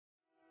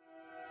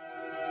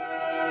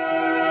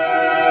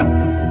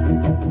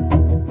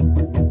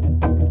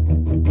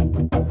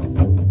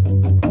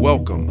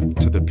Welcome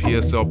to the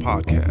PSL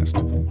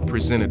podcast,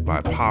 presented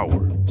by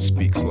Power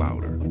Speaks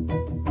Louder.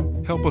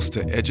 Help us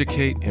to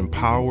educate,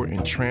 empower,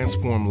 and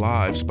transform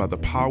lives by the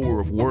power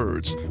of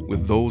words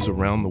with those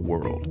around the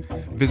world.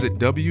 Visit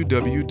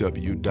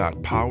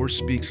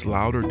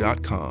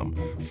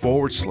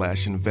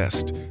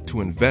www.powerspeakslouder.com/invest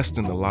to invest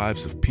in the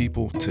lives of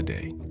people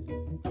today.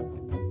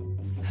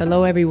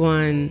 Hello,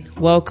 everyone.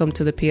 Welcome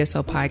to the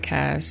PSL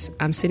podcast.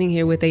 I'm sitting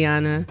here with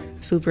Ayannah.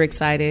 Super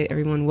excited.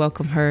 Everyone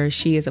welcome her.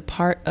 She is a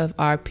part of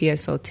our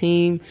PSL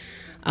team.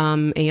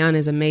 Ayannah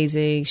is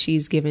amazing.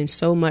 She's given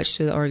so much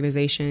to the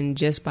organization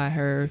just by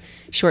her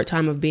short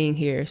time of being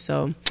here.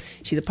 So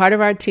she's a part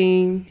of our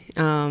team.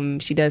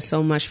 She does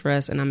so much for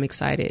us, and I'm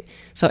excited.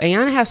 So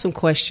Ayannah has some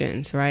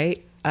questions, right?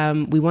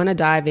 We want to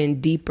dive in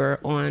deeper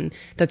on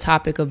the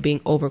topic of being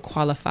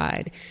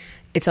overqualified.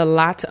 It's a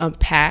lot to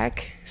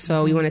unpack,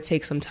 so we want to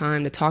take some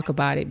time to talk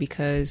about it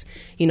because,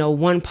 you know,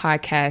 one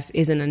podcast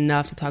isn't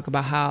enough to talk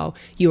about how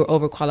you are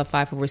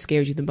overqualified for what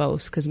scares you the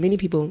most, because many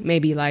people may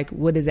be like,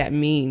 what does that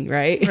mean,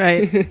 right?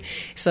 Right.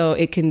 So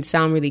it can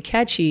sound really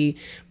catchy,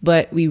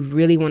 but we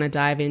really want to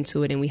dive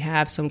into it, and we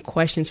have some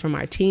questions from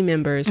our team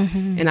members,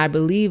 and I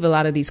believe a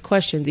lot of these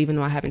questions, even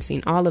though I haven't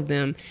seen all of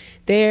them,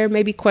 there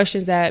may be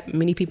questions that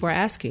many people are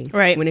asking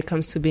when it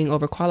comes to being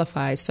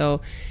overqualified.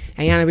 So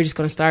Ayannah, we're just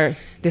going to start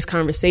this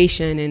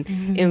conversation and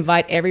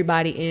invite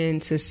everybody in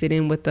to sit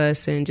in with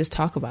us and just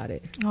talk about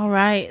it. All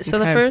right. So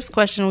the first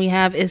question we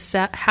have is,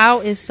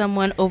 how is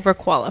someone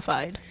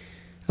overqualified?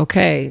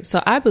 Okay.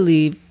 So I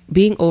believe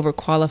being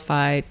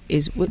overqualified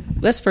is,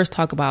 let's first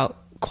talk about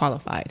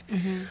qualified.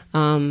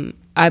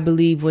 I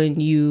believe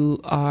when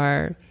you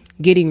are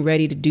getting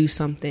ready to do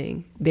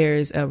something,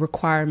 there's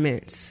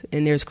requirements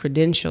and there's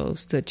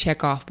credentials to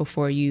check off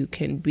before you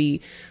can be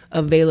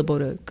available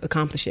to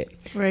accomplish it.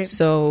 Right.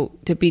 So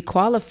to be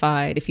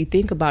qualified, if you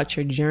think about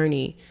your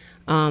journey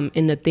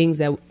and the things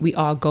that we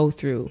all go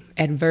through,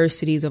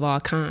 adversities of all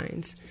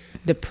kinds,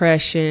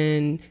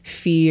 depression,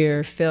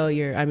 fear,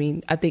 failure. I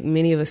mean, I think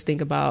many of us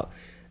think about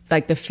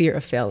like the fear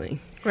of failing.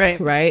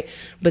 Right.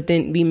 But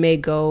then we may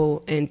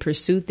go and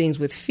pursue things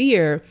with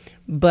fear,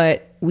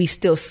 but we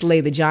still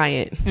slay the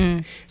giant.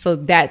 So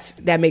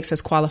that makes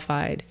us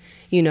qualified.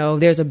 You know,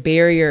 there's a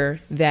barrier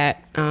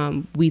that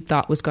we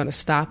thought was going to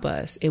stop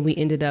us, and we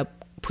ended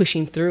up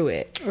pushing through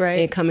it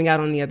and coming out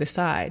on the other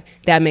side.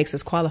 That makes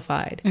us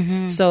qualified.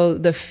 So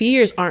the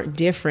fears aren't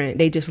different.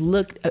 They just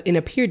look and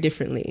appear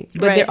differently,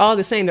 but they're all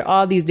the same. They're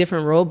all these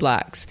different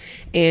roadblocks.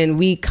 And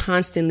we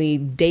constantly,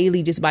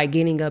 daily, just by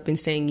getting up and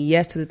saying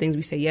yes to the things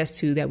we say yes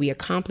to, that we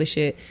accomplish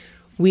it,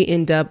 we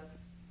end up,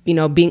 you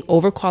know, being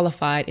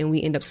overqualified, and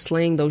we end up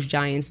slaying those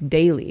giants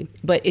daily.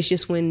 But it's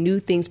just when new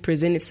things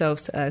present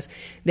itself to us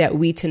that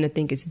we tend to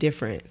think it's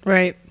different.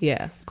 Right.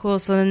 Yeah. Cool.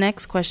 So the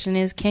next question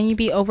is, can you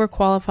be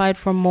overqualified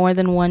for more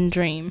than one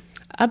dream?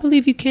 I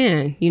believe you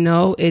can. You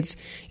know, it's,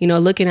 you know,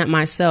 looking at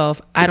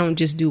myself, I don't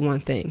just do one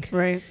thing.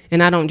 Right.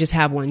 And I don't just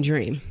have one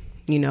dream.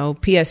 You know,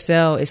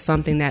 PSL is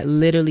something that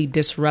literally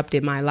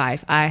disrupted my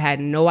life. I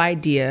had no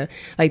idea.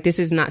 Like, this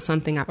is not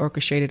something I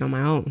orchestrated on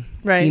my own.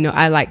 Right. You know,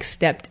 I like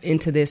stepped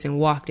into this and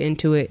walked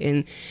into it,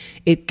 and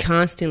it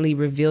constantly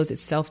reveals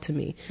itself to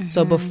me.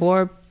 So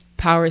before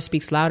Power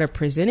Speaks Louder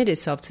presented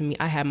itself to me,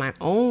 I had my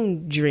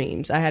own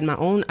dreams. I had my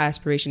own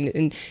aspiration.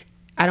 And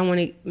I don't want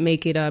to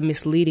make it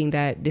misleading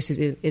that this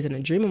isn't a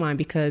dream of mine,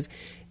 because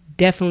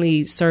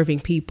definitely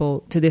serving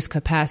people to this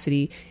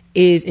capacity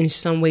is in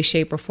some way,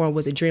 shape, or form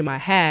was a dream I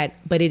had,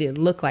 but it didn't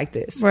look like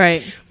this.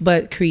 Right.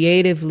 But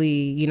creatively,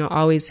 you know, I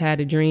always had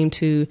a dream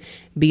to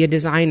be a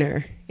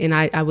designer, and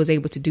I was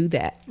able to do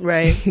that.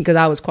 Right. Because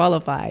I was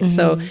qualified.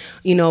 So,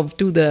 you know,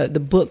 through the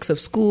books of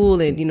school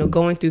and, you know,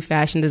 going through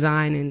fashion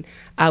design, and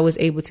I was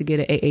able to get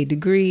an AA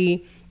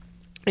degree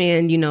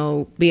and, you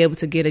know, be able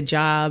to get a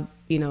job,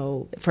 you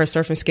know, for a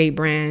surf and skate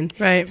brand.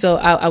 Right. So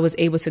I was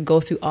able to go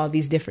through all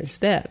these different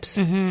steps.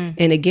 And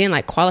again,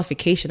 like,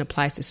 qualification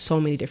applies to so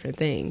many different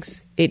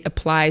things. It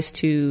applies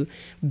to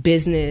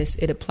business.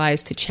 It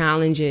applies to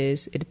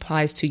challenges. It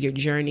applies to your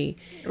journey.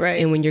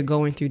 Right. And when you're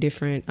going through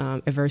different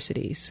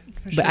adversities.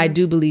 But I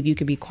do believe you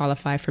can be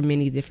qualified for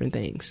many different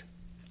things.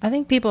 I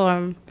think people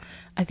are,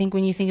 I think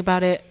when you think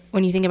about it,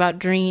 when you think about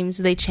dreams,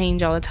 they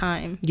change all the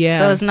time. Yeah.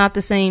 So it's not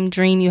the same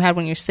dream you had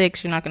when you're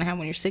 6, you're not going to have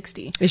when you're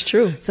 60. It's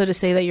true. So to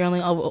say that you're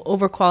only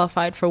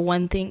overqualified for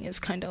one thing is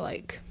kind of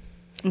like,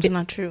 it's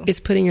not true. It's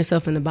putting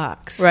yourself in the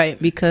box. Right.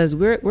 Because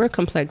we're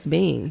complex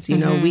beings. You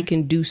know, we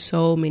can do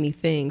so many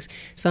things.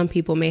 Some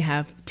people may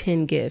have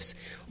 10 gifts.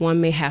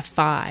 One may have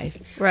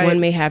 5. Right. One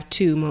may have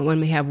 2. One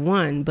may have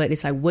 1. But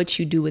it's like what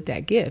you do with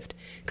that gift.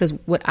 Because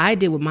what I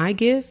did with my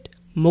gift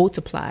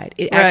multiplied.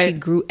 It actually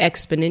grew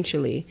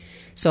exponentially.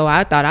 So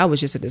I thought I was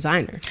just a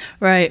designer.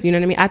 Right. You know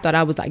what I mean? I thought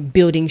I was like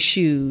building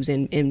shoes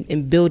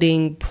and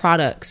building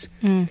products.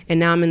 And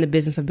now I'm in the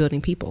business of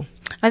building people.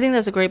 I think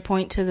that's a great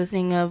point to the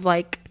thing of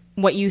like,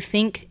 what you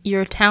think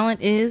your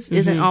talent is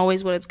isn't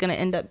always what it's going to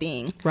end up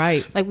being.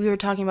 Right. Like we were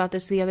talking about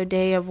this the other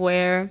day of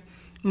where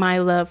my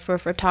love for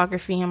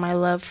photography and my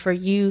love for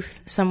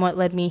youth somewhat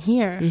led me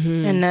here.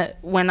 And that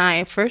when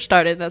I first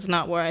started, that's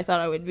not where I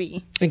thought I would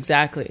be.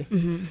 Exactly.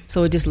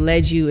 So it just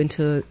led you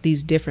into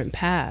these different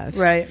paths.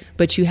 Right.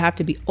 But you have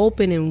to be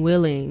open and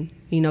willing,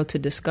 you know, to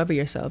discover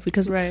yourself,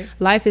 because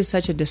life is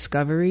such a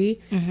discovery,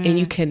 and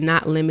you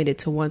cannot limit it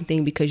to one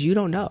thing, because you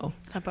don't know.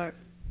 That part.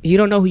 You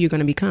don't know who you're going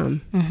to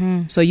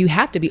become. So you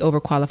have to be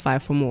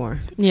overqualified for more.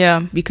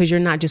 Yeah. Because you're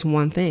not just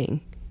one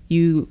thing.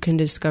 You can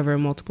discover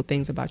multiple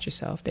things about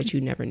yourself that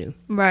you never knew.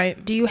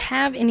 Right. Do you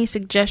have any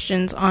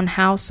suggestions on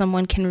how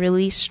someone can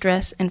release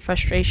stress and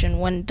frustration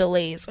when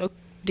delays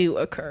do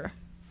occur?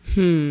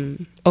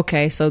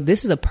 Okay, so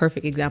this is a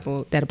perfect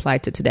example that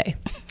applied to today.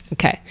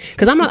 Okay,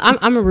 because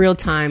I'm a real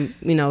time,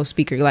 you know,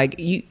 speaker. Like,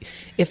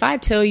 if I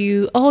tell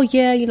you, oh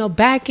yeah, you know,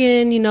 back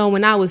in, you know,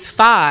 when I was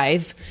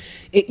 5,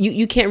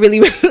 you can't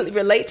really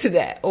relate to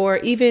that. Or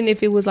even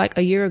if it was like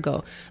a year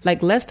ago.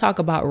 Like, let's talk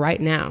about right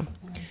now.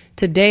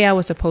 Today I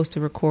was supposed to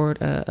record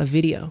a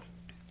video,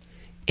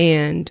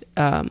 and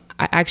I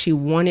actually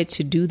wanted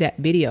to do that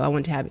video. I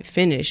wanted to have it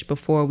finished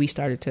before we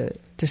started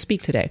to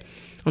speak today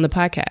on the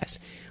podcast.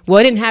 Well,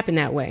 it didn't happen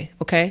that way.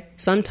 Okay.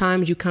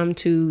 Sometimes you come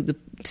to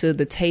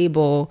the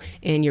table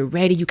and you're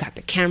ready. You got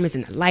the cameras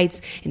and the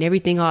lights and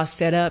everything all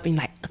set up, and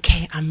you're like,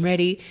 okay, I'm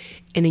ready.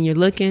 And then you're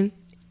looking,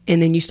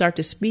 and then you start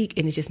to speak,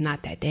 and it's just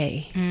not that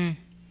day.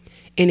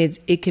 And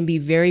it can be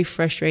very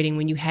frustrating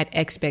when you had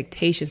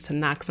expectations to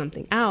knock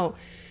something out,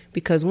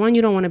 because 1,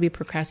 you don't want to be a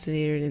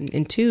procrastinator,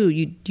 and 2,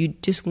 you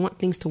just want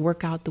things to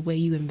work out the way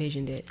you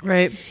envisioned it.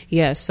 Right.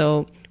 Yeah.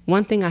 So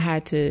one thing I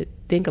had to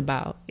think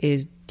about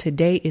is,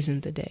 today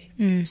isn't the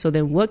day. So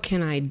then what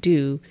can I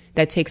do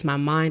that takes my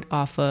mind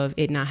off of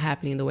it not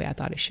happening the way I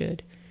thought it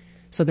should?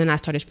 So then I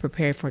started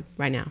preparing for it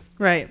right now.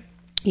 Right.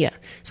 Yeah.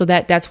 So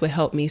that's what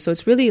helped me. So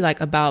it's really like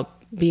about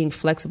being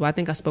flexible. I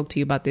think I spoke to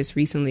you about this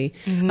recently,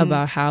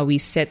 about how we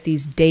set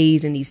these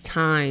days and these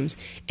times,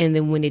 and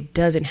then when it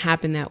doesn't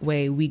happen that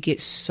way, we get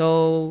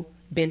so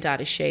bent out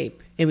of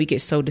shape and we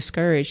get so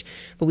discouraged.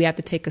 But we have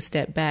to take a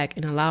step back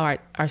and allow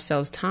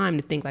ourselves time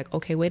to think like,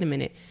 okay, wait a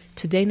minute.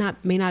 Today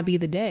may not be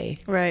the day.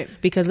 Right.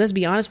 Because let's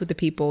be honest with the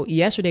people.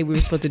 Yesterday we were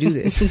supposed to do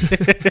this.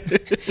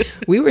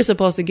 We were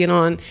supposed to get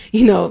on,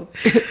 you know,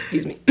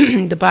 excuse me,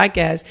 the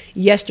podcast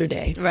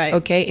yesterday. Right.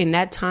 Okay. And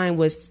that time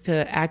was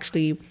to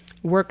actually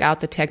work out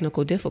the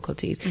technical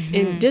difficulties.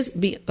 And just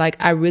be like,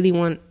 I really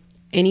want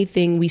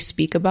anything we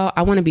speak about,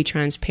 I want to be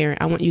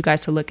transparent. I want you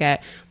guys to look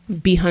at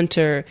B.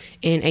 Hunter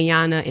and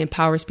Ayannah and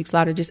Power Speaks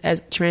Louder just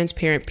as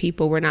transparent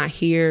people. We're not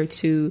here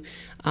to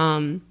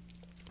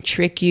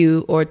trick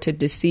you or to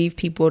deceive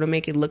people to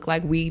make it look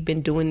like we've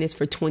been doing this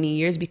for 20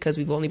 years because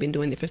we've only been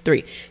doing it for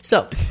 3.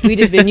 So we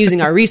just been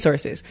using our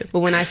resources.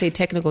 But when I say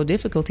technical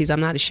difficulties, I'm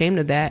not ashamed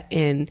of that.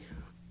 And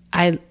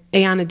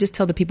Ayannah, just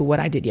tell the people what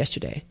I did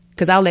yesterday,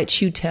 because I'll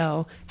let you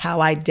tell how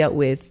I dealt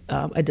with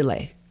a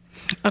delay.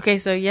 Okay,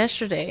 so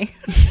yesterday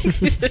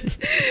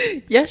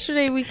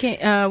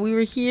we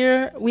were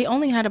here. We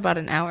only had about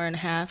an hour and a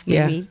half,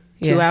 maybe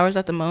 2 hours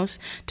at the most,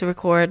 to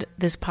record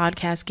this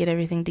podcast, get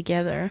everything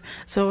together.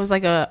 So it was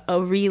like a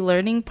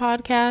relearning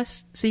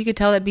podcast. So you could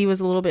tell that B was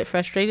a little bit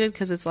frustrated,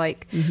 because it's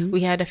like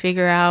we had to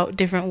figure out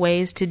different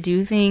ways to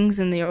do things,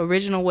 and the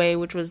original way,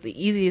 which was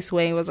the easiest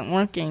way, wasn't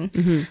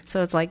working.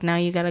 So it's like now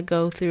you got to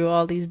go through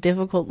all these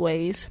difficult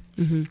ways.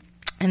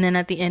 And then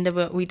at the end of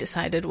it, we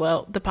decided,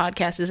 well, the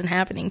podcast isn't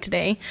happening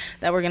today,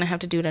 that we're going to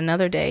have to do it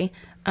another day.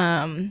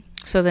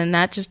 So then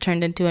that just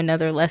turned into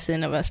another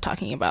lesson of us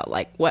talking about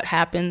like what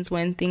happens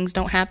when things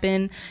don't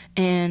happen.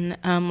 And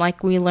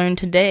like we learned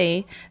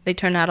today, they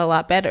turned out a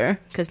lot better,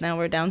 because now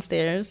we're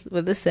downstairs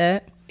with the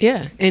set.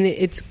 Yeah. And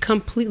it's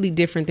completely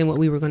different than what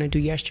we were going to do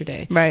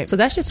yesterday. Right. So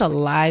that's just a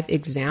live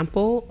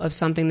example of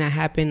something that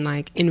happened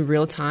like in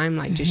real time,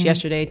 like just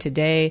yesterday,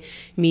 today,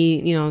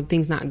 me, you know,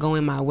 things not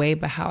going my way,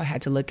 but how I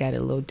had to look at it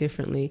a little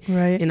differently.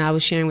 Right. And I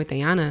was sharing with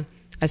Ayannah,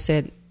 I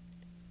said,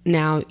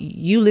 now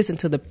you listen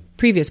to the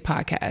previous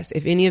podcast.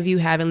 If any of you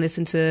haven't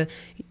listened to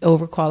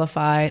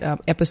Overqualified,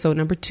 episode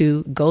number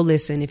 2, go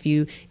listen. If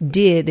you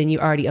did, then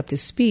you're already up to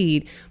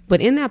speed. But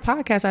in that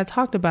podcast, I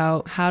talked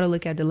about how to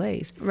look at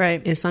delays.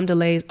 Right. And some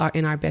delays are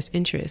in our best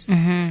interest.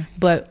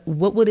 But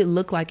what would it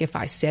look like if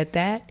I said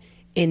that,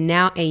 and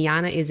now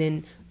Ayannah is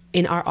in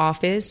our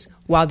office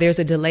while there's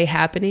a delay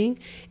happening,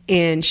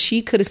 and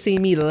she could have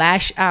seen me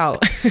lash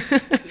out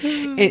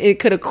and it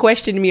could have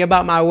questioned me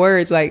about my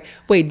words. Like,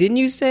 wait, didn't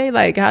you say,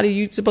 like, how do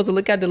you supposed to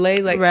look at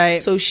delay? Like,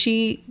 right. So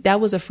that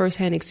was a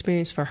firsthand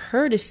experience for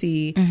her to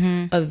see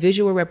a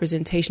visual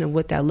representation of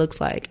what that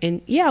looks like.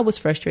 And yeah, I was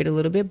frustrated a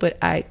little bit, but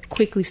I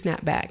quickly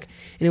snapped back,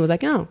 and it was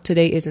like, no,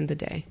 today isn't the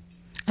day.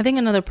 I think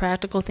another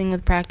practical thing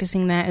with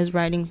practicing that is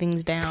writing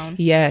things down.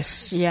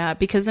 Yes. Yeah,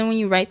 because then when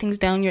you write things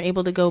down, you're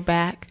able to go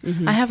back.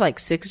 I have like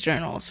 6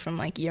 journals from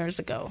like years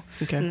ago.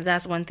 Okay. And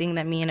that's one thing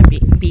that me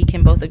and B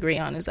can both agree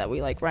on, is that we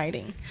like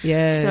writing.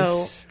 Yes.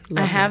 So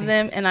I have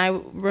them, and I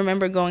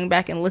remember going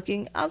back and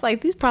looking. I was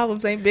like, these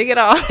problems ain't big at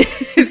all.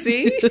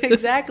 See?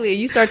 Exactly.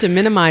 You start to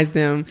minimize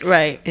them.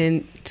 Right.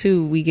 And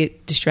 2, we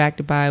get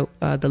distracted by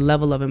the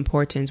level of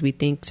importance. We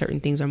think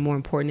certain things are more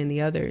important than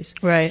the others.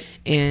 Right.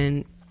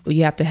 And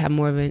you have to have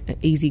more of an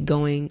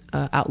easygoing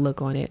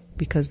outlook on it,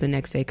 because the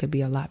next day could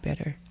be a lot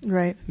better.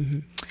 Right.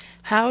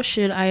 How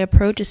should I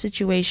approach a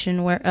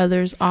situation where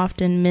others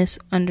often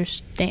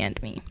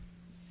misunderstand me?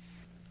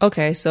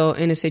 Okay, so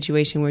in a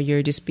situation where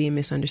you're just being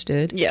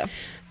misunderstood. Yeah.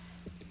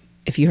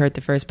 If you heard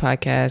the first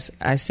podcast,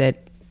 I said,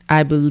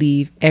 I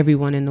believe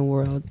everyone in the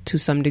world to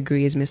some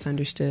degree is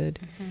misunderstood.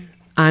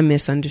 I'm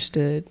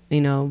misunderstood,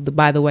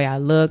 by the way I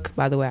look,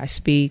 by the way I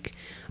speak,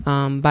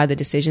 by the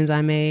decisions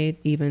I made,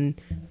 even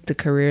the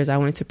careers I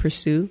wanted to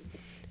pursue.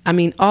 I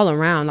mean, all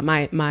around,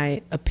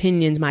 my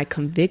opinions, my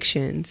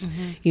convictions,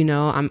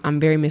 I'm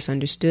very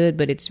misunderstood,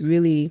 but it's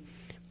really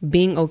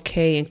being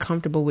okay and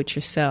comfortable with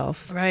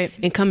yourself. Right.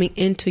 And coming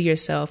into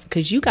yourself,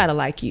 because you got to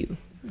like you.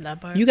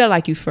 That part. You got to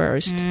like you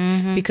first,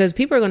 because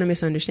people are going to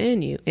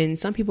misunderstand you. And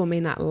some people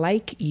may not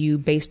like you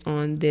based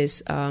on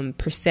this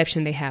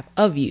perception they have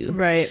of you.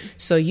 Right.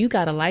 So you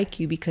got to like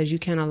you, because you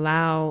can't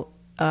allow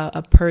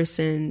a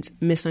person's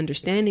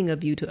misunderstanding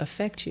of you to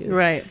affect you.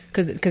 Right.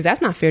 Because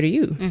that's not fair to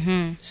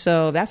you.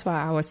 So that's why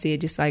I would see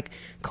it just like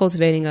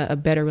cultivating a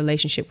better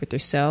relationship with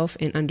yourself,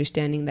 and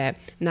understanding that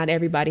not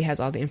everybody has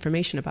all the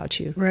information about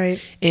you. Right.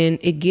 And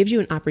it gives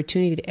you an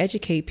opportunity to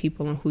educate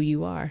people on who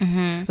you are.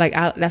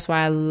 That's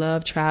why I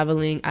love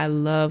traveling. I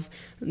love,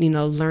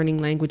 learning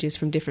languages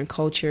from different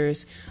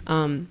cultures.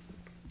 And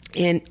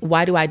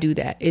why do I do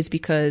that? It's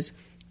because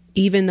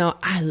even though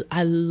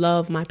I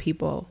love my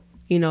people,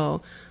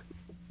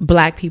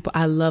 Black people,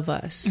 I love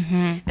us.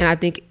 And I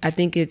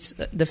think it's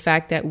the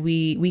fact that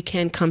we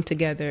can come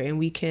together and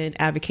we can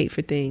advocate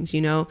for things,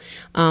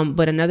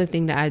 But another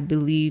thing that I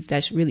believe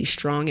that's really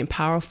strong and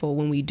powerful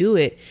when we do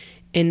it,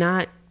 and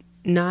not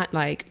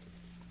like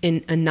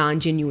in a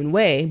non-genuine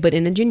way, but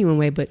in a genuine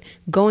way, but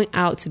going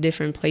out to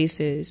different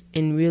places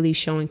and really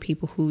showing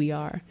people who we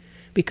are,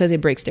 because it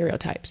breaks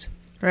stereotypes.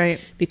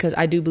 Right. Because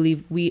I do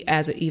believe we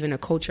as even a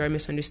culture are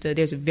misunderstood.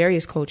 There's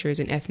various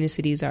cultures and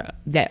ethnicities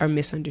that are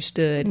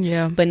misunderstood.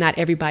 Yeah. But not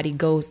everybody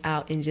goes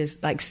out and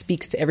just like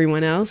speaks to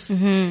everyone else.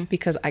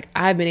 Because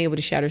I've been able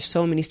to shatter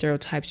so many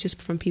stereotypes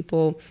just from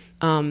people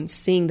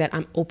seeing that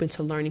I'm open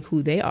to learning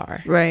who they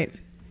are. Right.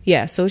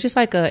 Yeah. So it's just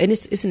like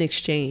it's an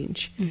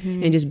exchange,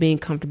 and just being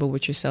comfortable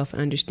with yourself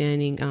and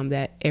understanding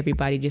that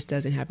everybody just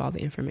doesn't have all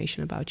the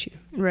information about you.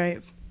 Right.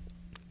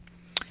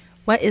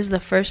 What is the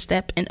first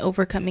step in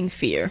overcoming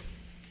fear?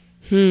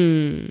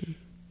 The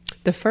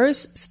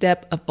first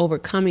step of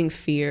overcoming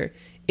fear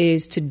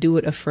is to do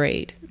it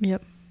afraid.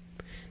 Yep.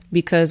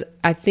 Because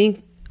I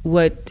think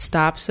what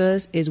stops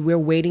us is we're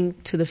waiting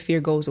till the fear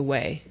goes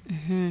away.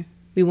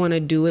 We want to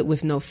do it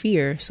with no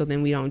fear, so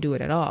then we don't do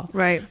it at all.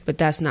 Right. But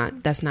that's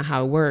not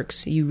how it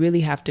works. You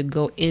really have to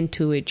go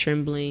into it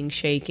trembling,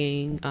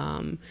 shaking,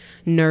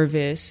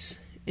 nervous,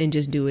 and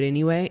just do it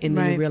anyway. And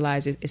then you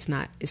realize it's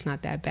not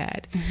that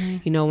bad.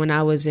 When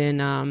I was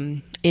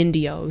in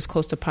India, it was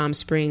close to Palm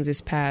Springs this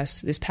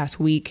past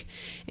week,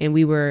 and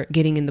we were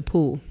getting in the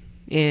pool,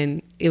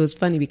 and it was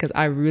funny because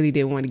I really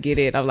didn't want to get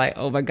in. I'm like,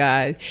 oh my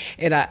God.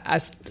 And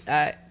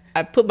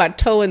I put my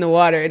toe in the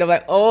water, and I'm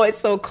like, oh, it's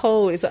so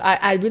cold. So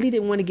I really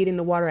didn't want to get in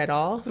the water at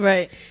all.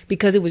 Right.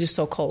 Because it was just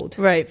so cold.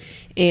 Right.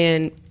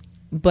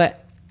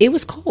 But it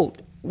was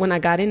cold when I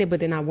got in it, but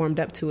then I warmed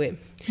up to it.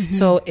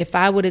 So if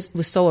I was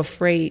so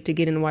afraid to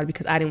get in the water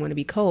because I didn't want to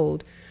be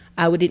cold,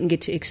 I didn't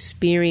get to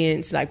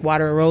experience like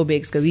water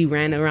aerobics, because we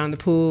ran around the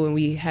pool and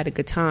we had a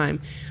good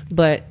time.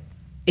 But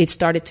it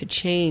started to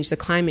change. The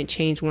climate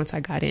changed once I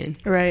got in.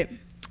 Right.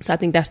 So I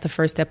think that's the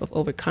first step of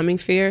overcoming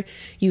fear.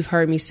 You've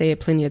heard me say it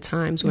plenty of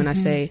times when I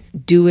say,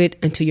 do it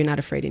until you're not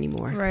afraid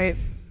anymore. Right.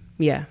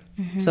 Yeah.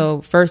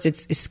 So first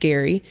it's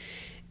scary,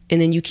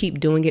 and then you keep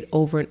doing it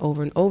over and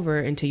over and over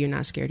until you're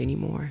not scared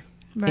anymore.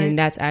 Right. And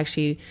that's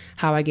actually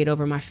how I get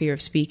over my fear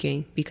of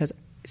speaking, because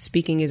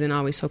speaking isn't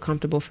always so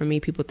comfortable for me.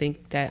 People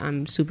think that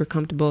I'm super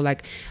comfortable.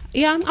 Like,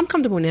 yeah, I'm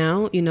comfortable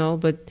now,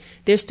 but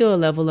there's still a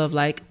level of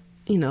like,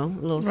 a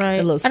little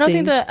sting. I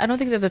don't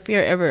think that the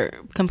fear ever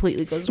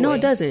completely goes away. No,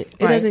 it doesn't.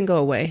 It doesn't go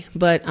away.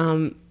 But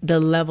the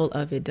level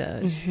of it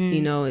does.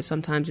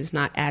 Sometimes it's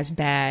not as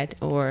bad,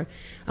 or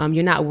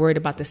you're not worried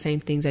about the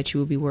same things that you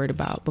would be worried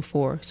about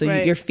before. So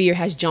your fear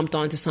has jumped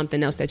onto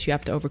something else that you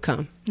have to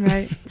overcome.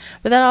 Right.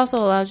 But that also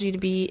allows you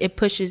to it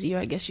pushes you,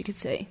 I guess you could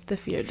say. The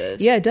fear does.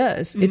 Yeah, it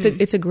does.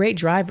 It's a great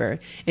driver.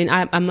 And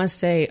I must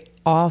say,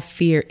 all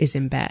fear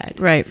isn't bad.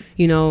 Right.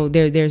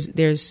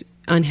 There's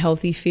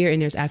unhealthy fear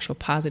and there's actual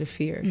positive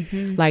fear.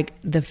 Like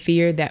the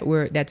fear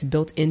that's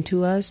built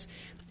into us,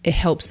 it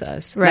helps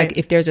us. Right. Like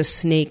if there's a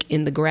snake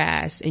in the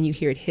grass and you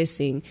hear it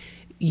hissing,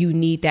 you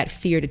need that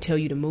fear to tell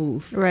you to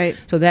move. Right.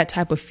 So that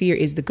type of fear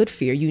is the good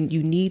fear. You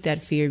need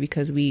that fear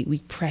because we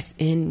press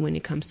in when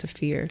it comes to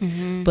fear,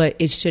 but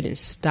it shouldn't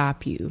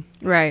stop you.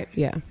 Right.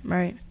 Yeah.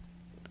 Right.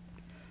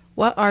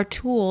 What are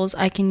tools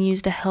I can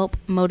use to help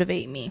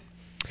motivate me?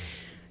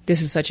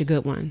 This is such a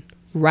good one.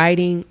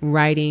 Writing.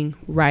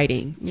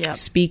 Yeah.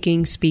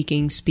 Speaking.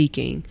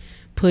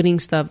 Putting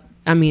stuff.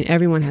 I mean,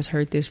 everyone has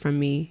heard this from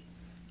me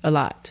a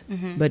lot,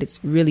 but it's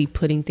really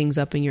putting things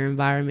up in your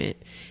environment.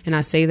 And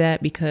I say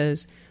that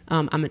because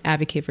I'm an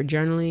advocate for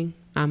journaling.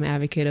 I'm an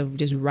advocate of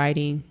just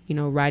writing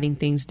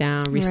things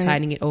down,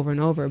 reciting it over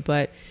and over.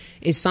 But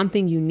it's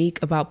something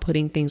unique about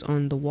putting things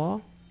on the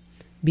wall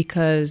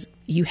because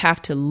you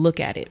have to look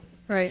at it.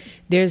 Right.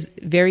 There's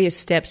various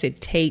steps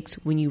it takes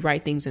when you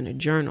write things in a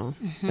journal.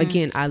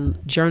 Again,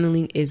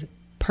 journaling is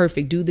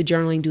perfect. Do the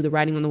journaling, do the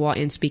writing on the wall,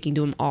 and speaking,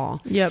 do them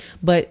all. Yep.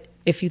 But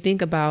if you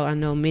think about, I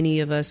know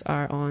many of us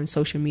are on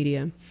social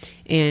media,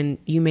 and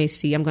you may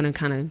see, I'm going to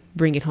kind of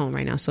bring it home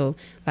right now. So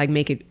like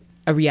make it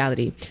a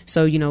reality.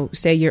 So,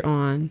 say you're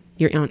on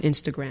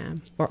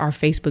Instagram or our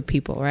Facebook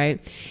people, right?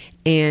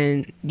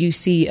 And you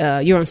see,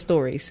 you're on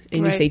stories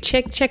and you say,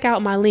 check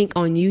out my link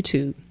on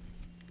YouTube.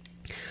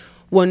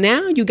 Well,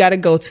 now you got to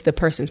go to the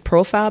person's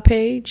profile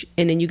page,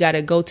 and then you got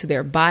to go to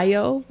their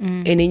bio,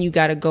 and then you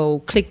got to go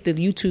click the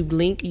YouTube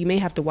link. You may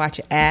have to watch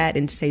an ad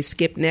and say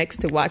skip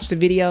next to watch the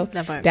video.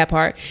 That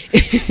part.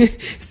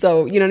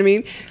 So, you know what I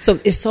mean? So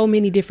it's so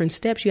many different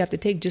steps you have to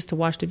take just to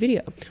watch the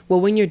video.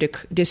 Well, when you're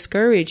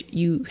discouraged,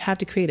 you have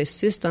to create a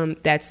system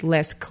that's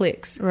less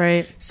clicks.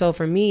 Right. So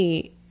for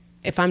me,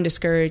 if I'm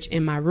discouraged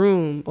in my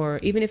room, or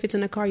even if it's in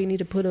the car, you need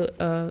to put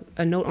a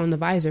note on the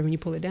visor when you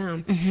pull it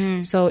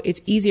down. So it's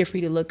easier for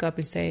you to look up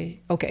and say,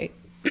 okay,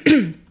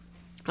 I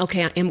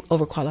am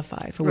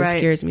overqualified for what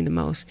scares me the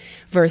most,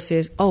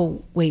 versus,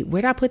 oh, wait,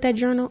 where did I put that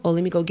journal? Oh,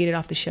 let me go get it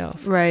off the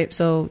shelf. Right.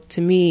 So to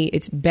me,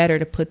 it's better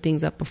to put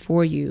things up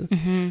before you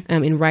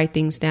and write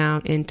things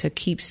down and to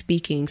keep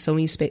speaking. So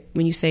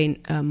when you say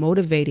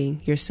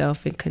motivating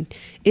yourself,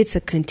 it's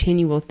a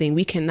continual thing.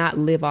 We cannot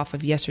live off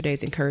of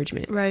yesterday's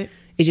encouragement. Right.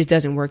 It just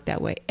doesn't work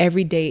that way.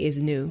 Every day is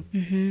new.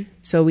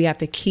 So we have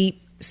to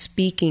keep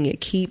speaking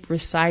it, keep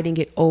reciting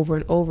it over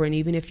and over. And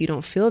even if you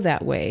don't feel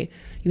that way,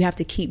 you have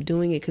to keep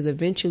doing it because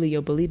eventually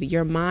you'll believe it.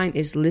 Your mind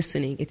is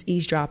listening. It's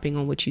eavesdropping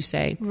on what you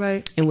say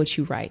and what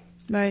you write.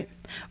 Right.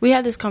 We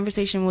had this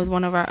conversation with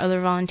one of our other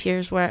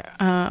volunteers where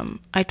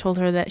I told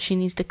her that she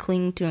needs to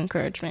cling to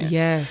encouragement.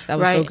 Yes, that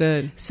was so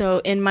good. So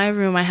in my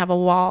room, I have a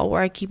wall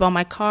where I keep all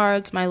my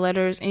cards, my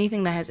letters,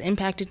 anything that has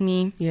impacted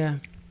me. Yeah.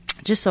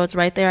 Just so it's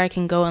right there, I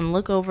can go and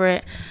look over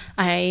it.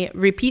 I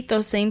repeat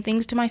those same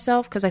things to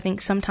myself because I think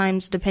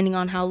sometimes, depending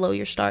on how low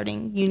you're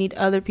starting, you need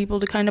other people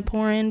to kind of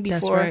pour in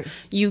before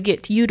you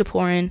get to you to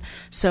pour in.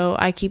 So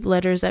I keep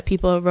letters that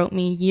people wrote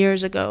me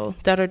years ago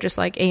that are just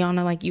like,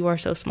 Ayannah, like, you are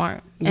so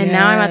smart. And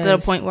now I'm at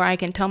the point where I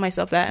can tell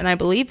myself that, and I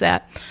believe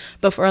that.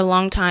 But for a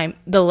long time,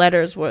 the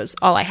letters was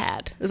all I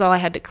had. It was all I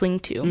had to cling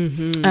to.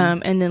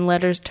 And then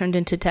letters turned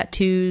into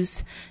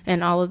tattoos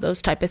and all of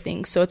those type of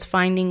things. So it's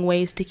finding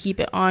ways to keep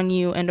it on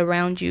you and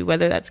around you,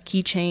 whether that's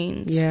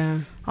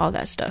keychains, all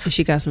that stuff.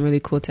 She got some really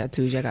cool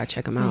tattoos. I gotta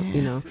check them out.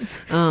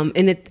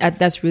 And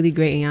that's really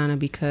great, Ayannah,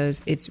 because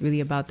it's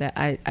really about that.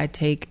 I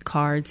take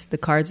cards. The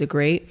cards are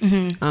great.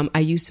 I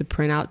used to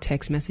print out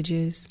text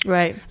messages.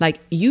 Right.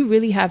 Like, you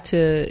really have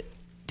to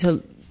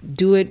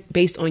do it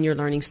based on your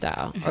learning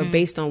style or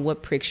based on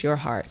what pricks your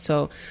heart.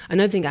 So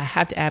another thing I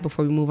have to add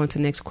before we move on to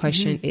the next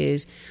question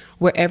is,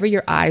 wherever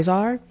your eyes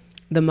are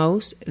the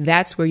most,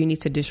 that's where you need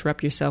to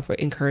disrupt yourself with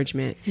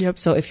encouragement.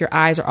 So if your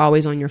eyes are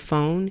always on your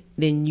phone,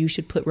 then you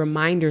should put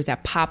reminders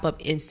that pop up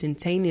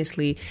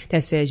instantaneously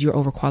that says you're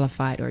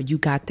overqualified, or you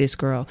got this,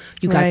 girl,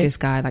 you got this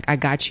guy, like, I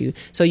got you.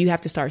 So you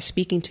have to start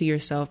speaking to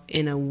yourself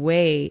in a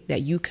way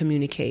that you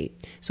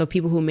communicate. So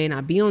people who may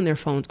not be on their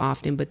phones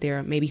often, but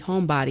they're maybe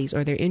homebodies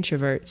or they're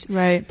introverts,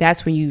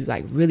 that's when you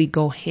like really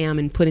go ham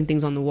and putting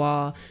things on the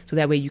wall, so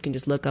that way you can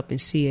just look up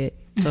and see it.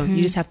 So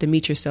you just have to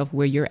meet yourself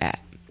where you're at.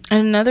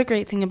 And another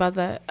great thing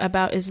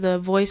about is the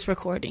voice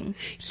recording.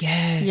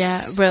 Yes.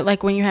 Yeah, but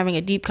like when you're having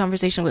a deep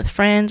conversation with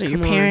friends or your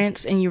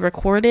parents and you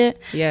record it,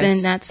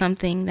 then that's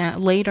something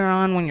that later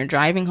on when you're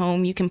driving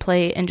home, you can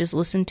play and just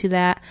listen to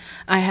that.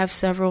 I have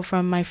several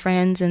from my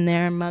friends and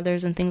their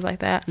mothers and things like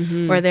that,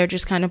 where they're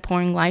just kind of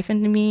pouring life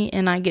into me,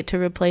 and I get to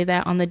replay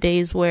that on the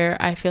days where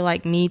I feel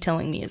like me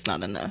telling me is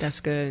not enough. That's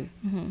good.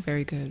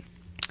 Very good.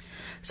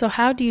 So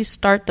how do you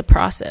start the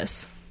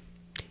process?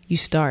 You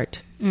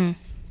start.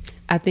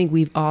 I think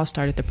we've all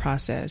started the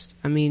process.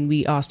 I mean,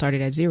 we all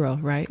started at 0,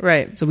 right?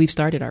 Right. So we've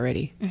started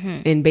already.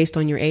 And based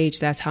on your age,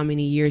 that's how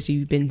many years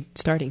you've been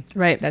starting.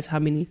 Right. That's how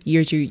many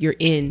years you're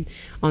in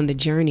on the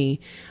journey.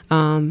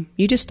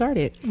 You just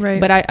started. Right.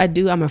 But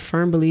I'm a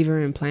firm believer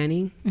in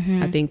planning.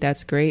 I think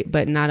that's great,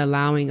 but not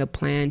allowing a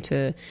plan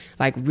to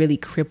like really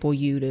cripple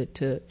you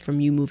from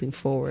you moving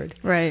forward.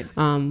 Right.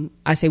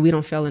 I say we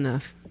don't fail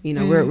enough.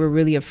 We're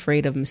really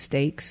afraid of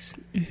mistakes.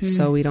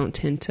 So we don't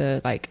tend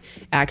to like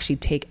actually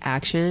take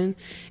action.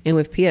 And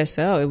with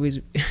PSL, it was,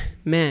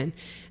 man,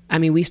 I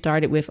mean, we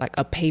started with like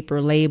a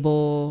paper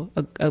label,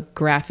 a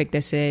graphic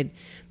that said,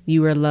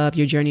 "You are loved,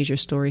 your journey is your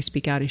story,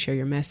 speak out and share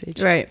your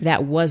message." Right.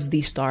 That was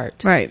the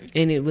start. Right.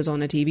 And it was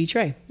on a TV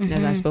tray, as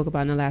I spoke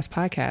about in the last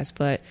podcast.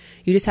 But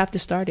you just have to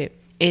start it.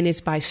 And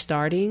it's by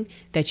starting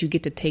that you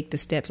get to take the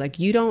steps. Like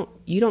you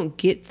don't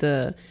get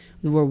the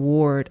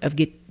reward of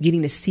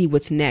getting to see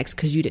what's next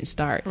because you didn't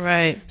start.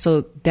 Right.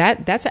 So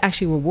that's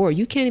actually a reward.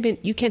 You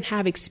can't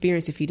have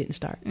experience if you didn't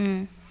start.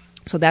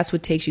 So that's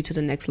what takes you to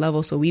the next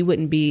level. So we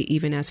wouldn't be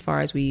even as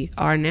far as we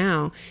are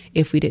now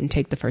if we didn't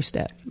take the first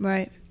step.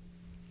 Right.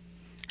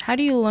 How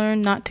do you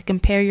learn not to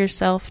compare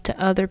yourself to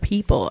other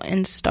people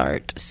and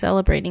start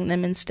celebrating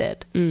them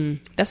instead?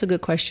 That's a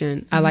good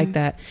question. I like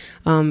that.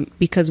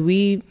 Because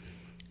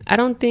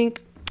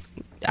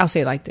I'll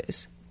say it like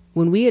this.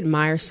 When we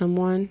admire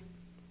someone,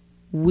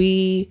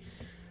 we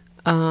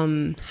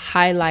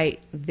highlight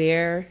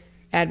their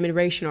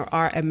admiration or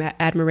our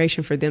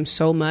admiration for them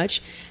so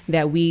much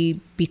that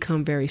we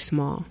become very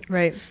small.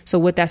 Right. So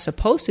what that's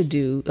supposed to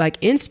do, like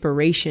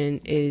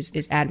inspiration is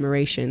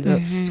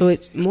admiration. So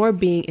it's more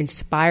being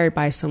inspired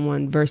by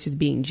someone versus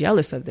being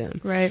jealous of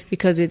them. Right.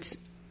 Because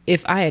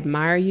if I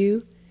admire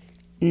you,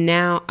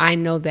 now I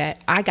know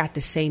that I got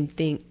the same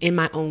thing in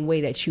my own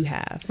way that you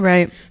have.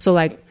 Right. So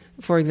like,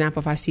 for example,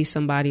 if I see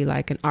somebody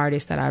like an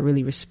artist that I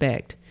really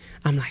respect,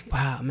 I'm like,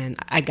 wow, man,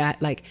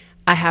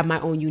 I have my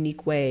own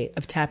unique way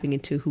of tapping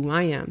into who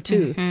I am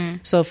too.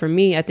 So for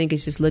me, I think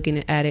it's just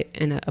looking at it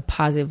in a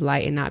positive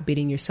light and not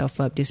beating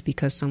yourself up just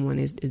because someone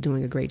is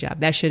doing a great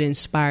job. That should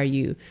inspire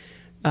you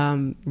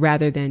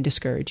rather than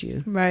discourage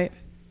you. Right.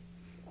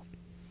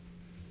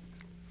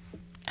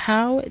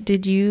 How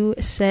did you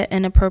set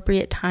an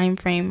appropriate time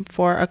frame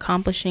for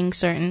accomplishing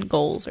certain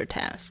goals or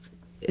tasks?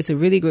 It's a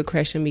really good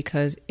question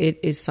because it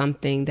is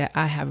something that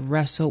I have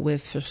wrestled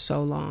with for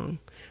so long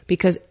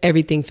because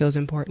everything feels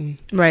important.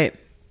 Right.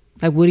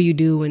 Like, what do you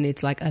do when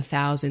it's like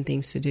 1,000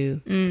 things to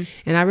do? And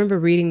I remember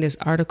reading this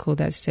article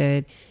that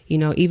said,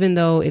 even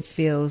though it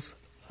feels,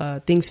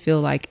 things feel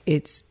like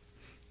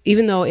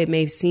even though it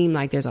may seem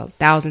like there's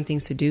 1,000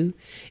 things to do,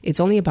 it's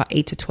only about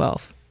 8 to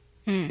 12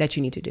 that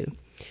you need to do.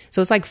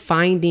 So it's like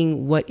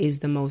finding what is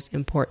the most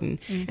important.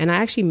 And I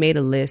actually made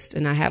a list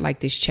and I had like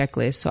this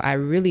checklist. So I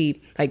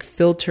really like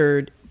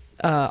filtered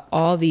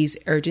all these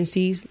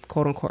urgencies,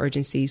 quote unquote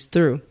urgencies,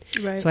 through.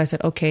 Right. So I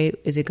said, okay,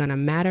 is it going to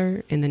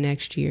matter in the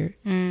next year?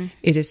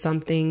 Is it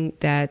something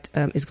that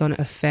is going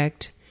to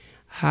affect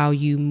how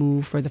you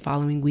move for the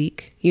following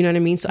week? You know what I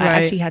mean? So I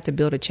actually had to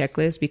build a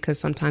checklist because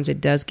sometimes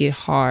it does get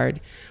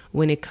hard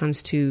when it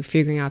comes to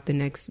figuring out the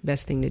next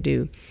best thing to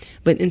do.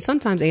 And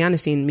sometimes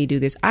Ayannah's seen me do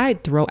this. I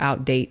throw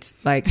out dates.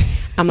 Like,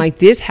 I'm like,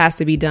 this has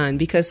to be done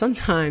because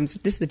sometimes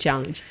this is the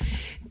challenge.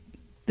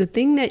 The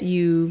thing that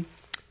you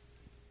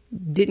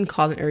didn't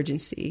call an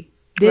urgency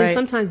then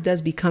sometimes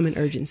does become an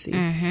urgency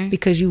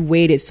because you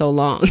waited so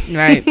long.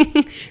 Right.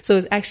 So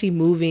it's actually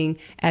moving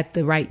at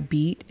the right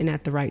beat and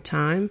at the right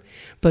time,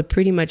 but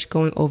pretty much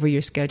going over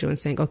your schedule and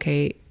saying,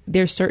 okay,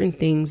 there's certain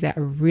things that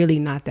are really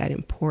not that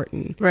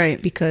important.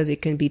 Right. Because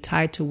it can be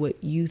tied to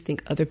what you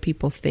think other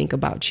people think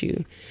about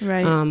you.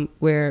 Right.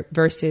 Where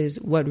versus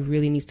what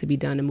really needs to be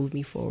done to move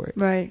me forward.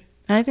 Right.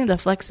 And I think the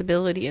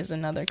flexibility is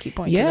another key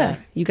point to that. Yeah,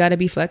 you got to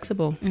be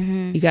flexible.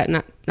 You got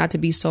not to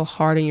be so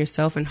hard on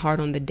yourself and hard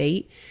on the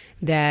date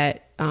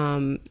that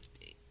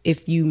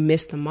if you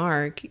miss the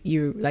mark,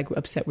 you're like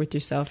upset with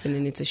yourself and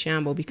then it's a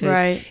shamble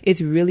because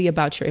it's really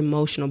about your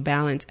emotional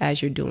balance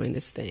as you're doing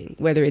this thing,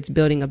 whether it's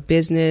building a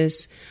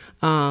business,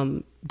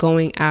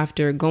 going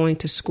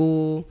to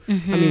school.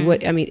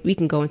 I mean, we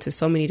can go into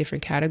so many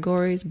different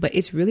categories, but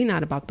it's really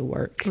not about the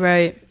work.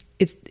 Right.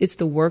 It's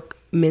the work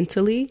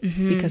mentally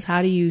because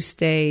how do you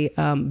stay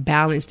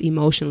balanced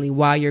emotionally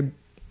while you're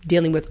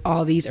dealing with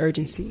all these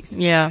urgencies?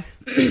 Yeah.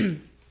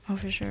 Oh,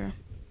 for sure.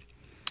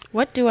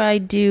 What do I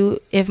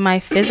do if my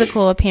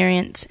physical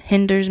appearance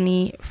hinders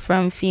me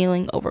from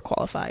feeling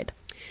overqualified?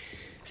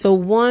 So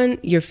one,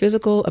 your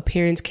physical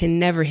appearance can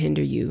never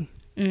hinder you.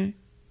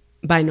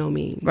 By no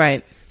means.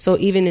 Right. So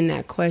even in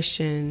that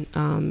question,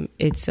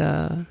 it's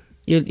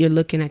you're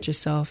looking at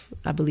yourself,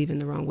 I believe, in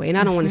the wrong way. And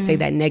I don't want to say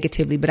that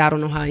negatively, but I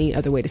don't know how any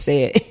other way to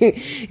say it.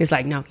 It's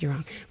like, no, you're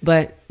wrong.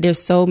 But there's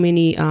so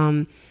many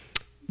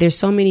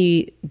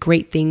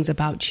great things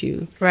about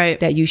you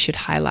that you should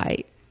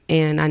highlight.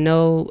 And I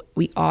know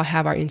we all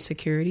have our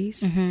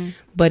insecurities,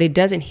 but it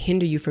doesn't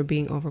hinder you from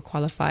being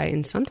overqualified.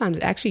 And sometimes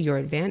it's actually your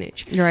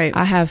advantage. Right.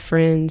 I have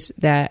friends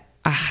that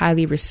I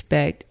highly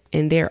respect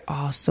and they're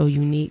all so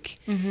unique.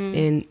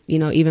 And,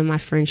 even my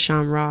friend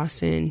Sean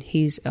Ross, and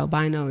he's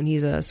albino and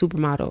he's a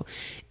supermodel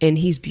and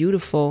he's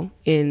beautiful.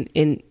 And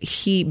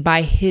he,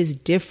 by his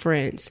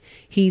difference,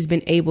 he's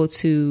been able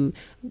to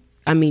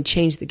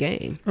changed the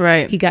game.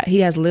 Right. He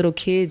has little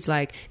kids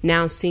like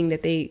now seeing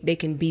that they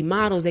can be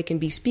models, they can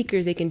be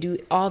speakers, they can do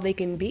all they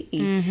can be,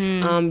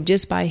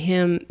 just by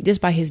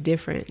his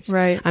difference.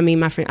 Right. I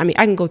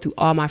can go through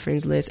all my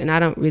friends list, and I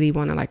don't really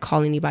want to like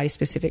call anybody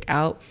specific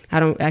out. I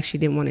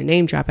didn't want to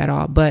name drop at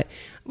all, but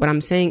what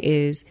I'm saying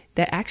is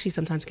that actually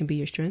sometimes can be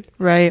your strength.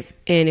 Right.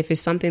 And if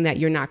it's something that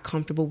you're not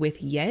comfortable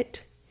with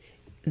yet,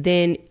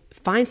 then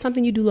find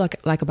something you do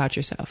like about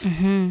yourself.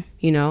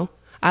 You know,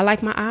 I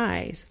like my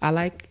eyes. I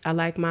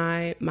like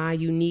my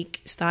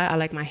unique style. I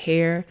like my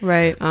hair.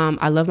 Right.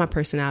 I love my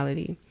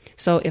personality.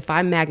 So if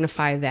I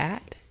magnify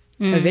that,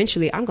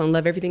 eventually I'm going to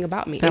love everything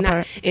about me.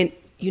 And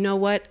you know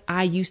what?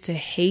 I used to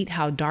hate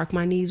how dark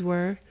my knees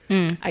were.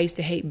 I used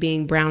to hate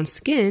being brown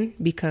skinned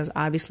because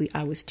obviously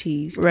I was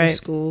teased in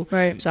school.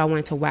 Right. So I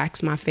wanted to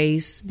wax my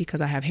face because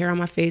I have hair on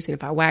my face. And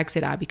if I wax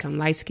it, I become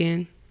light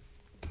skinned,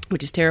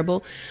 which is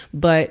terrible.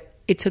 But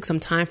it took some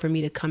time for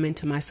me to come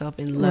into myself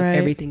and love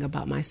everything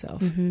about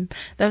myself.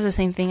 That was the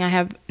same thing.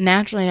 I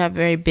naturally have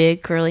very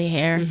big curly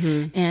hair.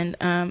 And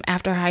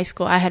after high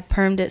school, I had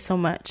permed it so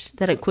much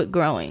that it quit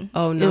growing.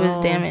 Oh, no. It was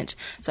damaged.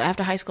 So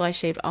after high school, I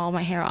shaved all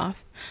my hair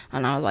off.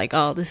 And I was like,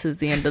 oh, this is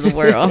the end of the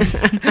world.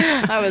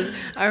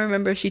 I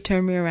remember she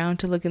turned me around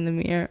to look in the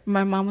mirror.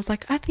 My mom was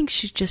like, I think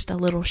she's just a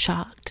little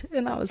shocked.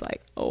 And I was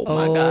like, oh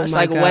my gosh.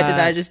 What did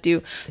I just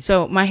do?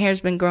 So my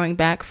hair's been growing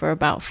back for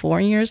about 4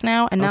 years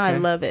now. And now I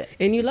love it.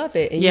 And you love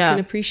it. And you can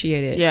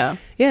appreciate it. Yeah.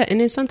 Yeah. And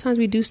then sometimes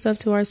we do stuff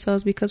to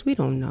ourselves because we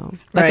don't know.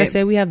 Like I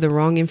said, we have the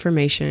wrong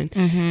information.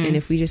 And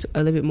if we just a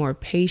little bit more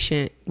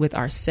patient with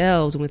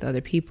ourselves and with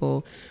other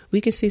people,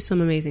 we can see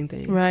some amazing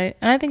things. Right.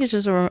 And I think it's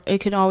just it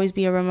could always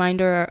be a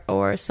reminder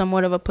or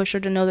somewhat of a pusher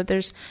to know that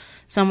there's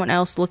someone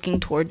else looking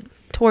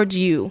towards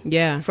you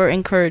for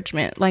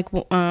encouragement. Like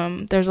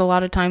there's a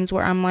lot of times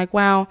where I'm like,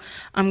 wow,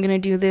 I'm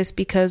going to do this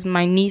because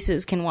my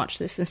nieces can watch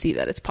this and see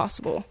that it's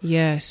possible.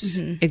 Yes,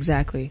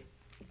 exactly.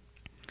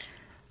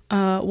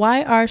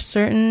 Why are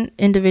certain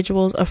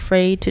individuals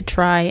afraid to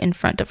try in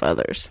front of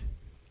others?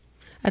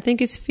 I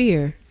think it's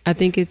fear. I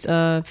think it's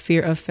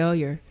fear of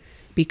failure.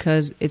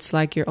 Because it's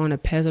like you're on a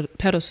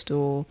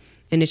pedestal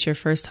and it's your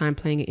first time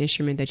playing an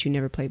instrument that you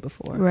never played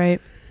before.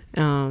 Right.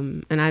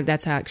 And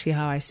that's actually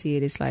how I see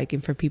it. It's like,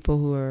 and for people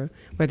who are,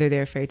 whether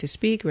they're afraid to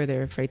speak, whether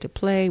they're afraid to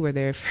play, whether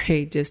they're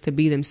afraid just to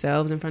be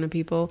themselves in front of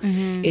people,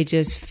 it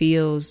just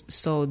feels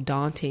so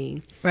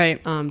daunting.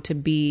 Right. To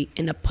be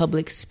in a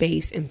public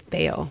space and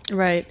fail.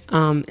 Right.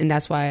 And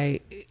that's why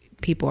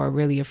people are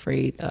really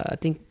afraid. I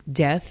think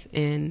death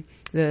and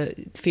the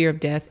fear of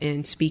death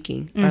and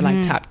speaking are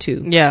like top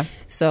two. Yeah.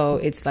 So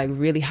it's like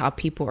really how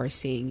people are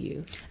seeing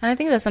you. And I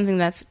think that's something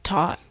that's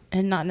taught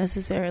and not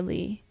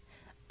necessarily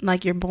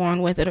like you're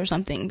born with it or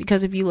something.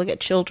 Because if you look at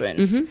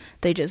children,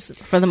 they just,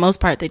 for the most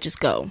part, they just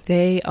go.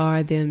 They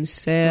are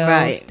themselves.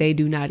 Right. They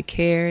do not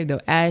care.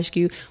 They'll ask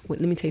you. Let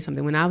me tell you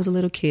something. When I was a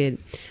little kid,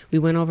 we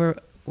went over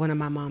one of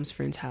my mom's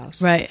friend's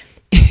house. Right.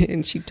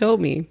 And she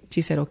told me,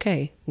 she said,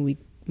 okay, when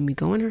we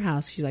go in her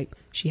house, she's like,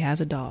 she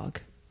has a dog.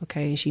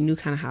 Okay. And she knew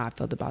kind of how I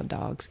felt about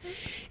dogs.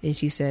 And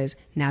she says,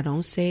 now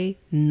don't say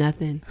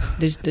nothing.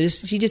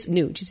 She just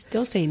knew. She said,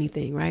 don't say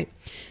anything. Right.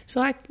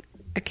 So I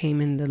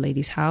came in the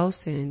lady's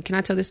house, and can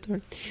I tell this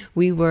story?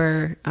 We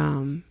were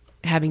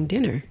having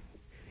dinner,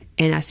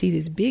 and I see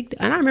this big,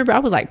 and I remember I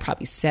was like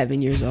probably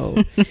 7 years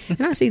old,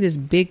 and I see this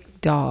big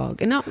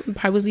dog, and I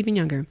probably was even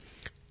younger.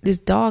 This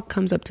dog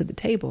comes up to the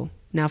table.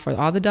 Now, for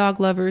all the dog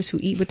lovers who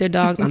eat with their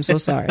dogs, I'm so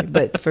sorry.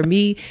 But for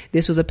me,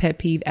 this was a pet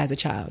peeve as a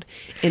child.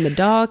 And the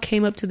dog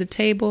came up to the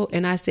table,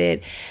 and I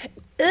said,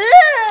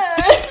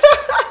 ugh!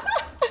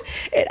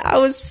 And I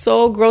was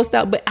so grossed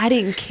out, but I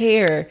didn't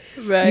care.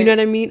 Right. You know what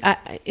I mean?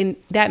 And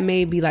that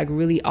may be like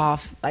really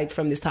off, like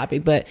from this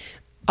topic, but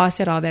I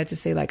said all that to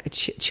say like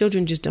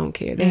children just don't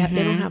care. They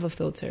don't have a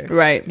filter.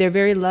 Right. They're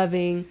very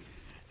loving.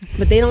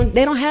 But they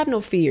don't have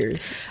no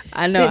fears.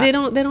 I know. They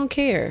don't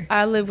care.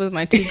 I live with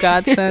my two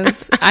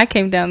godsons. I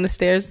came down the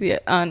stairs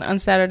on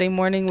Saturday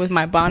morning with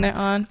my bonnet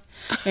on.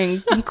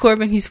 And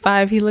Corbin, he's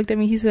 5. He looked at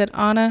me. He said,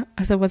 Anna.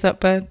 I said, what's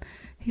up, bud?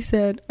 He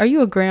said, are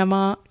you a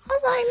grandma? I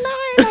was like, no,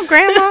 I ain't no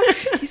grandma.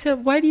 He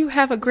said, why do you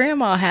have a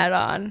grandma hat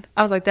on?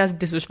 I was like, that's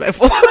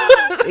disrespectful.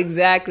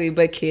 Exactly.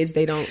 But kids,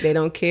 they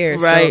don't care.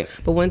 Right. So,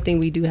 but one thing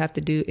we do have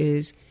to do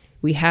is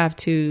we have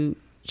to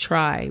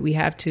try. We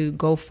have to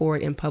go for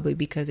it in public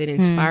because it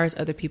inspires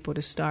other people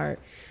to start.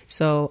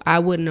 So I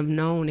wouldn't have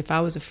known if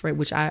I was afraid,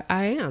 which I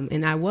am,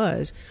 and I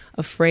was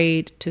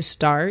afraid to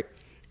start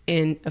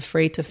and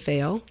afraid to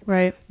fail.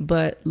 Right.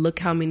 But look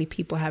how many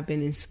people have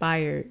been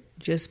inspired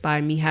just by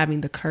me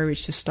having the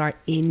courage to start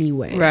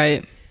anyway.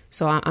 Right.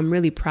 So I'm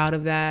really proud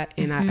of that.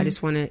 And I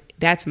just want to,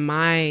 that's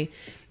my,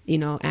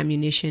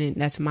 ammunition, and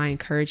that's my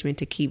encouragement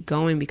to keep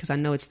going because I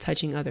know it's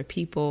touching other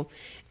people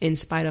in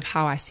spite of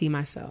how I see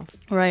myself.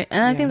 Right.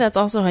 And I think that's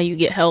also how you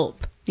get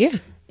help. Yeah.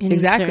 In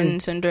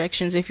certain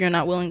directions. If you're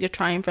not willing to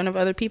try in front of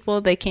other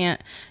people, they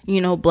can't,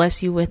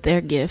 bless you with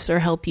their gifts or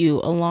help you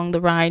along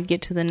the ride,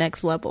 get to the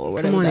next level or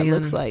whatever that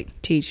looks like.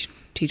 Teach,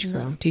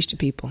 girl. Teach the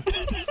people.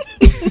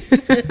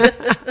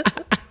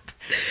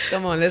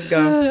 Come on, let's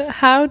go.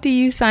 How do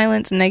you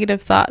silence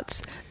negative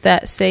thoughts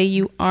that say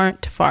you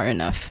aren't far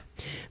enough?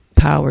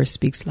 Power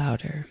speaks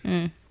louder.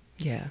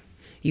 Yeah.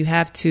 You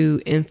have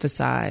to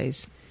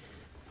emphasize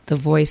the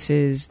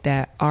voices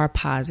that are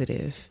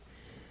positive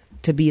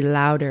to be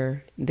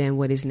louder than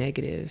what is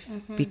negative,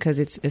 because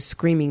it's a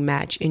screaming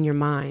match in your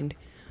mind.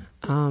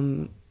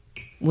 When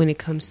it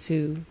comes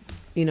to,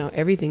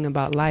 everything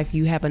about life,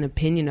 you have an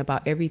opinion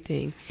about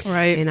everything.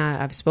 Right. And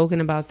I've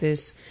spoken about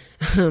this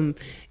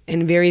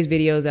in various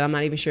videos that I'm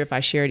not even sure if I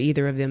shared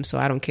either of them, so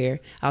I don't care.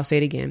 I'll say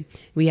it again.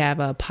 We have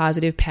a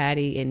positive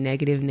Patty and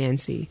negative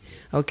Nancy.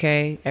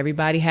 Okay?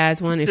 Everybody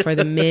has one. And for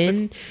the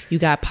men, you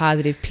got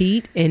positive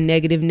Pete and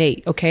negative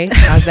Nate. Okay?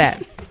 How's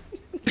that?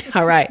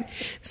 All right.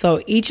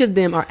 So each of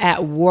them are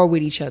at war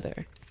with each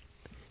other.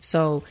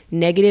 So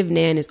negative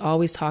Nan is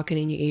always talking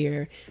in your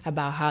ear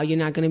about how you're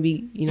not going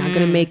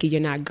to make it.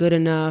 You're not good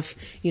enough.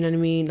 You know what I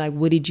mean? Like,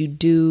 what did you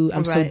do?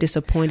 I'm so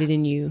disappointed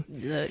in you.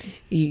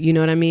 You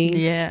know what I mean?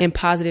 Yeah. And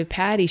positive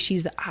Patty,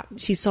 she's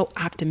so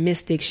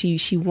optimistic.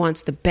 She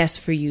wants the best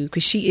for you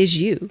because she is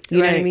you. You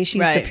know what I mean?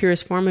 She's the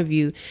purest form of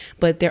you,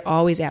 but they're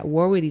always at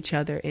war with each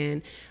other.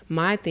 And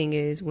my thing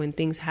is, when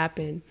things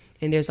happen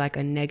and there's like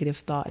a negative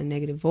thought, a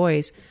negative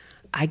voice,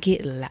 I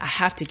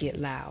have to get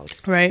loud.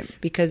 Right.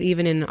 Because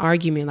even in an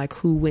argument, like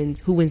who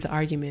wins the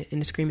argument in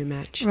the screaming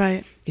match?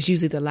 Right. It's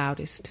usually the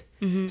loudest.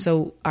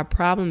 So our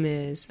problem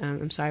is,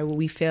 what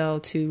we fail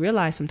to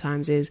realize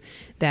sometimes is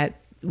that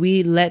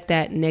we let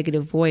that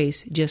negative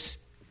voice just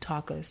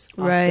talk us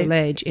off the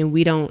ledge, and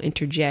we don't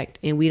interject,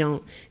 and we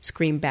don't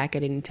scream back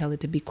at it and tell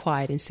it to be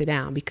quiet and sit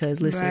down, because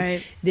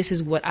listen, this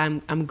is what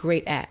I'm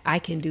great at. I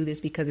can do this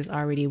because it's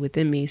already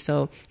within me.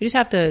 So you just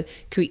have to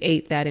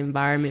create that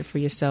environment for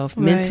yourself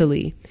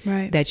mentally,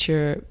 that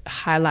you're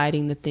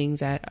highlighting the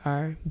things that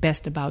are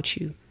best about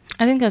you.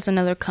 I think that's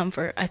another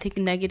comfort. I think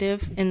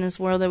negative in this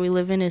world that we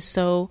live in is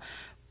so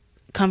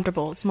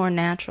comfortable. It's more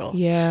natural.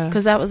 Yeah.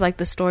 Because that was like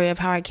the story of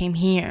how I came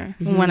here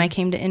when I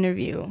came to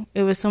interview.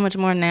 It was so much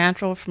more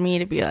natural for me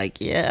to be like,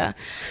 yeah,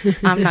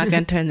 I'm not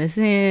going to turn this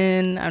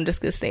in. I'm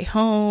just going to stay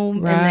home.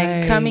 And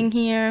then coming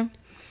here,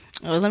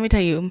 well, let me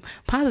tell you,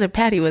 Positive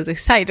Patty was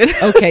excited.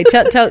 Okay.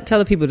 Tell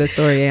the people the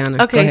story,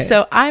 Ayannah. Okay.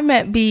 So I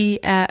met B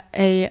at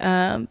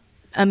a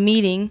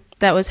meeting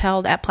that was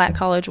held at Platt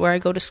College, where I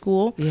go to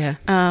school. Yeah.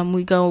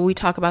 We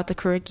talk about the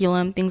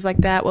curriculum, things like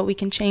that, what we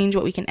can change,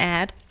 what we can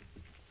add.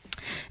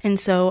 And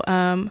so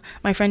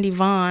my friend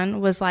Yvonne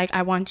was like,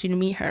 I want you to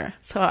meet her.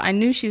 So I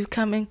knew she was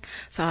coming.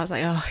 So I was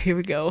like, oh, here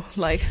we go.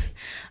 Like,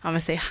 I'm going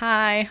to say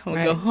hi. I'm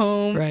going to go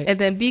home. Right. And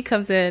then B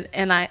comes in,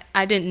 and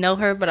I didn't know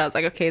her, but I was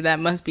like, okay, that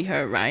must be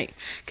her, right?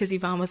 Because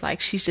Yvonne was like,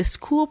 she's just a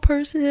cool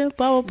person,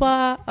 blah, blah,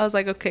 blah. I was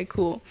like, okay,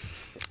 cool.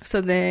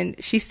 So then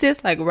she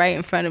sits like right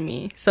in front of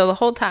me. So the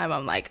whole time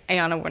I'm like,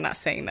 Ayannah, we're not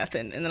saying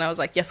nothing. And then I was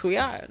like, yes, we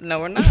are.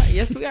 No, we're not.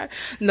 Yes, we are.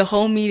 And the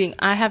whole meeting,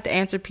 I have to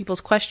answer people's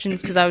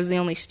questions because I was the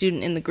only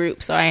student in the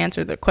group. So I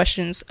answered their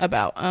questions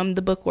about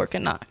the book Work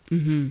and Not.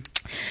 And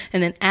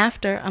then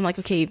after, I'm like,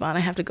 okay, Yvonne, I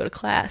have to go to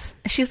class.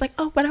 And she was like,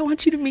 oh, but I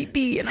want you to meet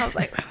B. And I was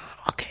like,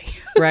 okay.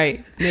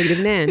 Right. Negative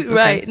Nan. Okay.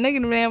 Right.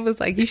 Negative Nan was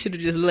like, you should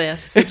have just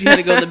left. Said you had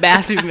to go to the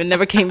bathroom and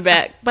never came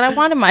back. But I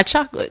wanted my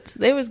chocolates.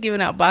 They was giving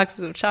out boxes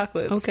of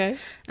chocolates. Okay.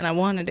 And I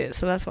wanted it.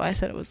 So that's why I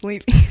said it was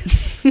leaving.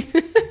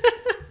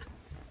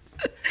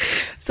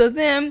 So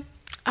then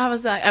I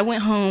was like, I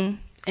went home,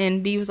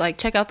 and B was like,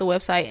 check out the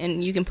website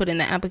and you can put in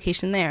the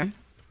application there.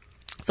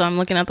 So I'm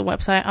looking at the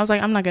website. I was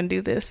like, I'm not going to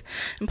do this.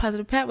 And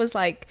Positive Pat was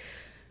like,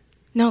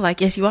 no,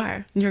 like, yes, you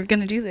are. You're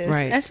going to do this.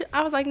 Right. And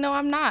I was like, no,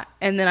 I'm not.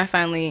 And then I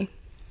finally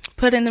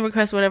put in the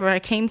request, whatever. I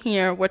came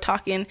here, we're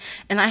talking,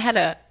 and I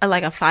had I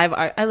live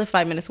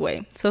 5 minutes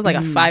away. So it was like a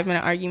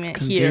 5-minute argument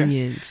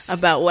here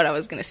about what I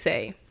was going to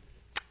say.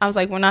 I was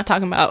like, we're not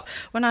talking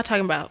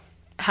about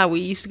how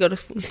we used to go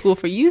to school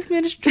for youth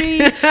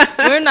ministry.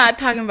 We're not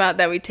talking about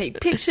that we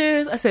take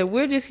pictures. I said,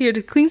 we're just here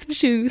to clean some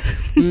shoes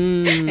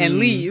and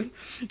leave.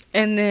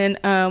 And then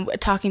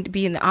talking to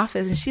B in the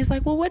office, and she's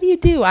like, well, what do you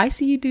do? I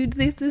see you do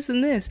this,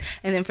 and this.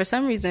 And then for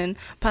some reason,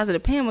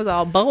 Positive Pam was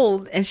all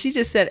bold, and she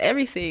just said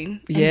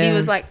everything. And B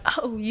was like,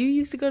 oh, you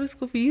used to go to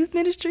school for youth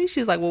ministry?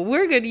 She was like, well,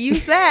 we're going to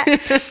use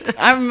that.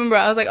 I remember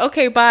I was like,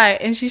 okay, bye.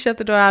 And she shut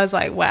the door. I was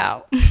like,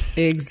 wow.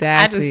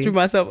 Exactly. I just threw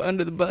myself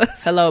under the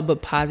bus. Hello,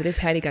 but Positive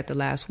Patty got the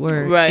last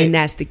word. Right. And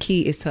that's the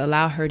key, is to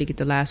allow her to get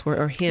the last word,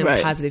 or him,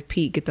 Positive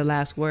Pete, get the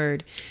last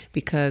word,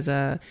 because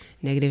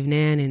Negative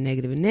Nan and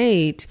Negative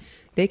Nate,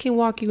 they can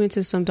walk you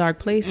into some dark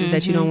places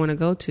that you don't want to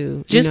go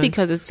to. Just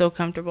because it's so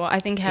comfortable. I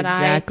think had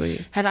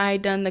I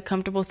done the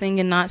comfortable thing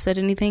and not said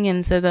anything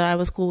and said that I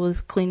was cool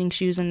with cleaning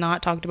shoes and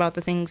not talked about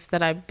the things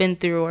that I've been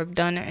through or have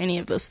done or any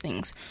of those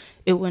things,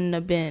 it wouldn't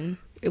have been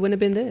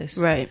this.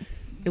 Right.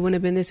 It wouldn't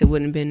have been this. It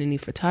wouldn't have been any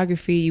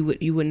photography.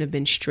 You wouldn't have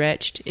been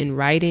stretched in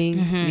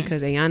writing,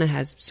 because Ayannah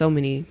has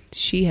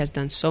she has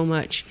done so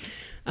much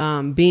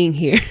being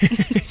here.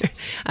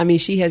 I mean,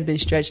 she has been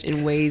stretched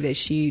in ways that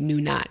she knew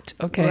not.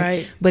 Okay.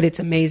 Right. But it's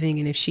amazing.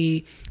 And if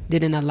she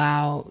didn't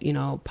allow,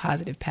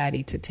 Positive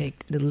Patty to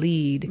take the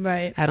lead,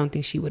 right, I don't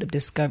think she would have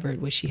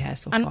discovered what she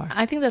has so far.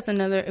 I think that's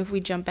another, if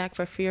we jump back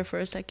for fear for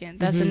a second,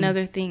 that's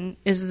another thing,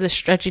 is the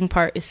stretching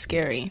part is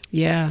scary.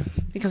 Yeah.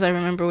 Because I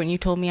remember when you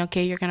told me,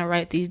 okay, you're going to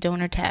write these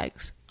donor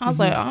tags. I was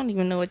like, I don't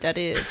even know what that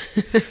is.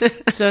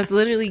 So it's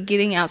literally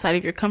getting outside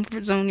of your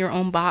comfort zone, your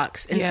own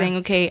box, and saying,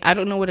 okay, I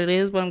don't know what it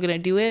is, but I'm going to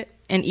do it.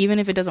 And even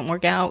if it doesn't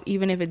work out,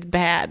 even if it's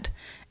bad,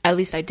 at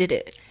least I did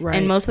it. Right.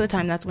 And most of the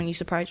time, that's when you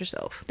surprise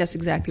yourself. That's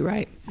exactly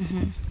right.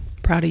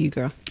 Proud of you,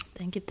 girl.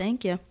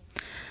 Thank you.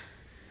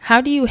 How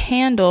do you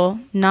handle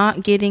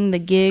not getting the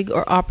gig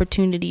or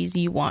opportunities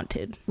you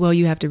wanted? Well,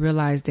 you have to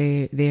realize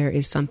there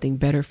is something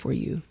better for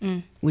you.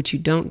 What you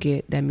don't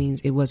get, that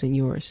means it wasn't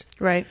yours.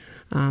 Right.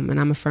 And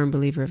I'm a firm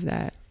believer of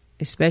that,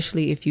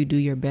 especially if you do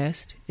your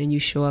best and you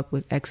show up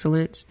with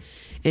excellence,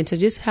 and to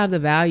just have the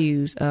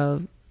values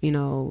of,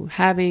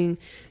 having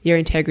your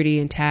integrity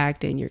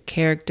intact and your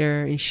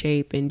character in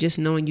shape, and just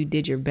knowing you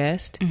did your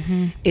best.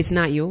 It's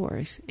not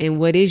yours. And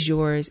what is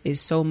yours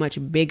is so much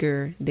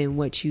bigger than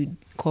what you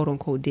quote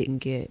unquote didn't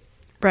get.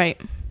 Right.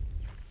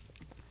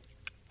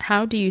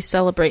 How do you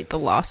celebrate the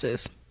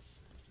losses?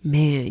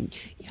 Man,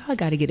 y'all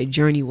got to get a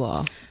journey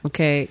wall.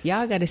 Okay.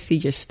 Y'all got to see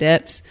your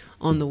steps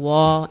on the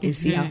wall and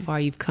see how far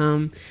you've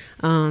come.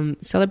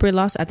 Celebrate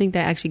loss. I think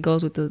that actually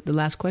goes with the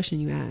last question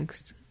you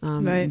asked.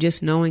 Right.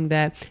 Just knowing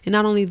that, and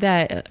not only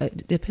that,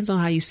 it depends on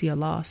how you see a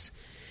loss.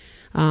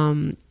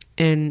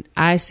 And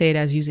I say it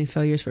as using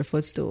failures for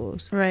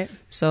footstools. Right.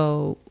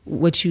 So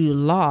what you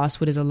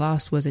lost, what is a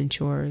loss, wasn't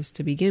yours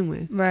to begin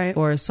with. Right.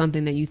 Or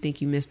something that you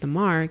think you missed the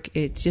mark.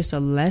 It's just a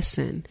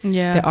lesson.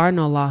 Yeah. There are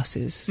no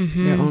losses.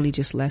 They're only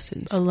just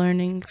lessons. A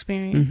learning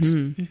experience.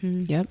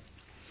 Yep.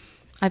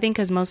 I think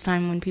because most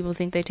time when people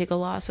think they take a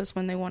loss, that's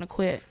when they want to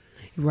quit.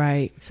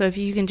 Right. So if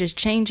you can just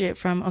change it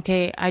from,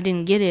 okay, I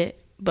didn't get it,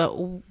 but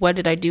what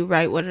did I do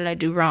right? What did I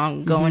do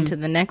wrong? Go into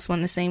the next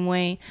one the same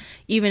way.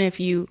 Even if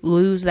you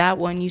lose that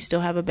one, you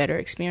still have a better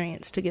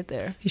experience to get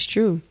there. It's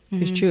true.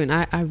 It's true. And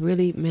I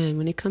really, man,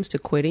 when it comes to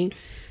quitting,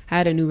 I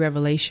had a new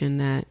revelation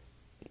that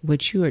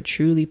what you are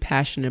truly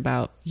passionate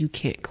about, you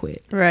can't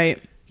quit.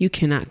 Right. You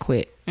cannot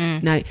quit.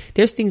 Now,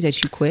 there's things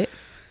that you quit.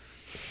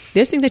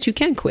 There's things that you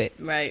can quit.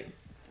 Right.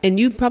 And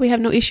you probably have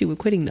no issue with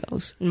quitting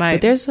those. Right.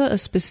 But there's a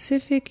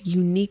specific,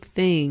 unique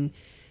thing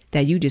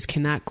that you just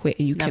cannot quit,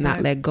 and you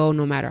cannot let go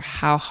no matter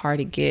how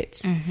hard it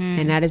gets.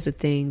 And that is a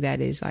thing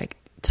that is like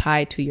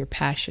tied to your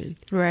passion.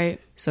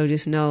 Right. So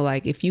just know,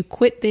 like, if you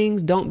quit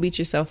things, don't beat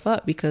yourself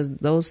up, because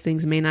those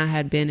things may not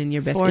have been in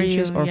your best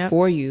interest or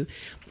for you,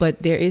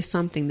 but there is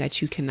something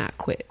that you cannot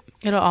quit.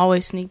 It'll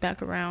always sneak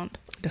back around.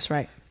 That's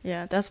right.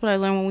 Yeah. That's what I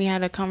learned when we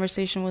had a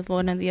conversation with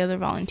one of the other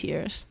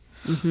volunteers.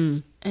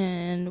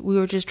 And we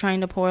were just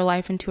trying to pour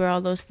life into her,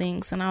 all those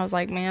things. And I was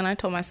like, man, I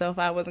told myself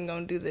I wasn't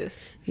going to do this.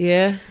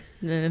 Yeah.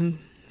 And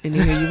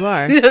here you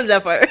are.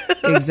 That part.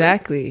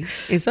 Exactly.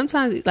 And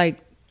sometimes, like,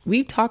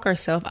 we talk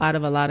ourselves out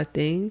of a lot of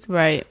things.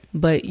 Right.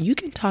 But you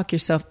can talk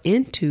yourself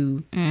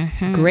into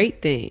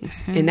great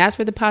things. And that's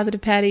where the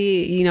Positive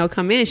Patty,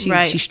 come in.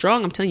 She's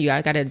strong. I'm telling you,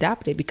 I got to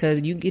adopt it,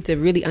 because you get to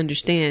really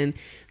understand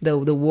the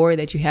war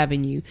that you have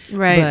in you.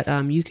 Right.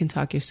 But you can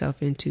talk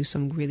yourself into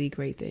some really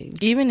great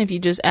things. Even if you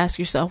just ask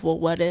yourself, well,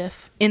 what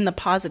if? In the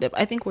positive.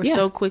 I think we're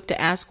so quick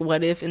to ask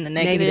what if in the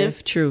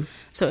negative. True.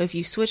 So if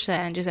you switch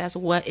that and just ask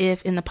what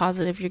if in the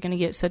positive, you're going to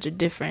get such a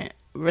different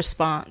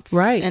response,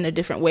 right, and a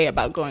different way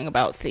about going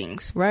about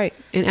things, right.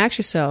 And ask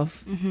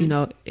yourself,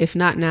 if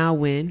not now,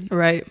 when?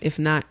 Right. If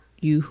not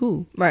you,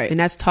 who? Right. And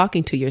that's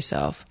talking to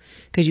yourself,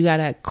 because you got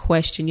to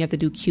question. You have to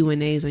do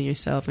Q&As on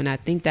yourself, and I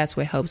think that's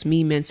what helps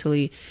me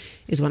mentally,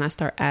 is when I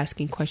start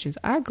asking questions.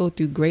 I go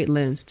through great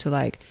lengths to,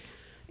 like,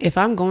 if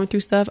I'm going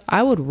through stuff,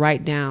 I would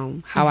write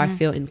down how I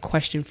feel in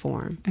question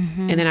form,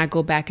 and then I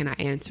go back and I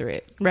answer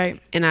it, right,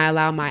 and I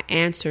allow my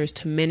answers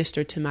to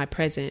minister to my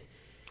present.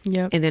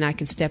 Yep. And then I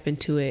can step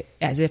into it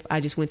as if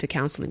I just went to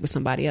counseling with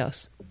somebody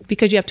else,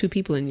 because you have two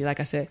people in you, like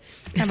I said.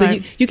 So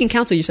you can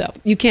counsel yourself.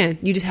 You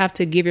just have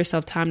to give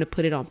yourself time to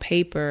put it on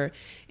paper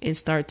and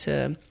start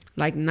to,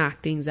 like,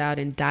 knock things out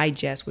and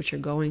digest what you're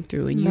going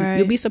through. And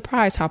you'll be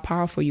surprised how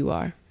powerful you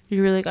are.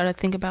 You really got to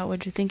think about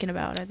what you're thinking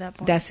about at that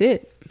point. That's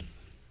it.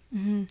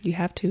 You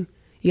have to.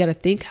 You got to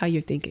think how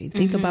you're thinking.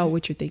 Think about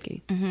what you're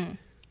thinking.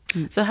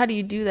 So how do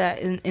you do that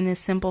in a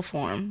simple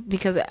form?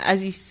 Because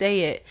as you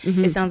say it,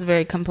 it sounds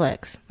very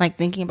complex, like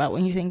thinking about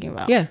what you're thinking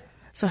about. Yeah.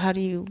 So how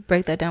do you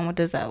break that down? What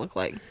does that look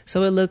like?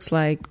 So it looks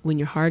like when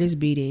your heart is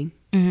beating,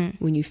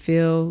 when you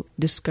feel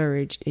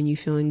discouraged and you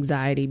feel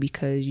anxiety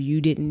because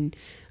you didn't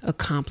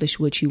accomplish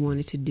what you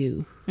wanted to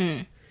do,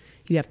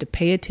 you have to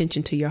pay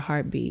attention to your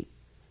heartbeat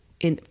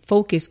and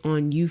focus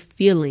on you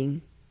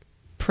feeling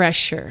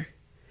pressure,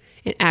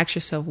 and ask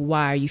yourself,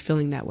 why are you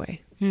feeling that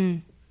way?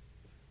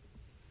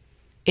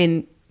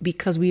 And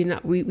because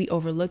we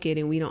overlook it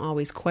and we don't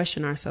always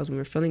question ourselves when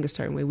we're feeling a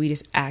certain way. We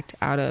just act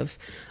out of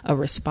a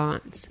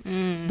response.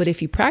 But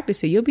if you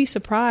practice it, you'll be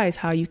surprised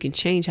how you can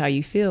change how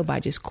you feel by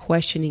just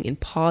questioning and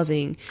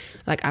pausing.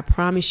 Like, I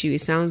promise you,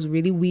 it sounds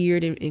really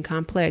weird and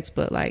complex,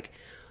 but like,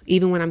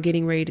 even when I'm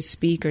getting ready to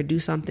speak or do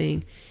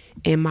something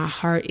and my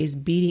heart is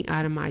beating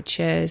out of my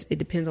chest, it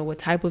depends on what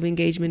type of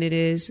engagement it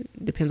is.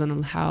 It depends on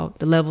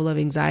the level of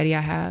anxiety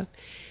I have.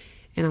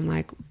 And I'm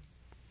like,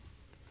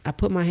 I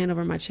put my hand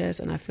over my chest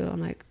and I'm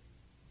like,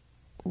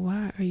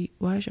 why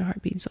is your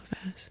heart beating so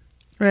fast?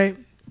 Right.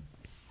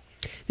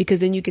 Because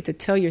then you get to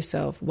tell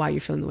yourself why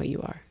you're feeling the way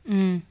you are.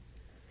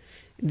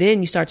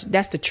 Then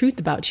that's the truth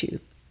about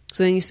you.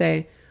 So then you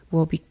say,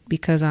 well,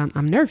 because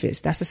I'm nervous.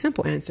 That's a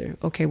simple answer.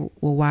 Okay. Well,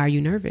 why are you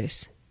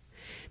nervous?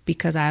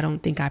 Because I don't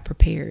think I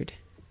prepared.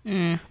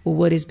 Well,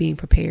 what is being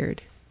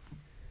prepared?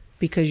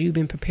 Because you've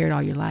been prepared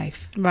all your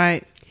life.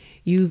 Right.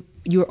 You're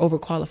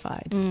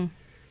overqualified.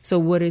 So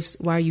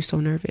why are you so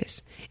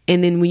nervous?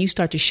 And then when you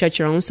start to shut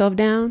your own self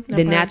down,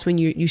 then that's when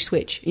you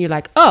switch. And you're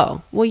like,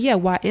 oh, well, yeah,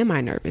 why am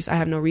I nervous? I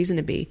have no reason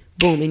to be.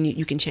 Boom, and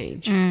you can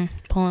change.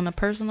 Pulling a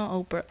personal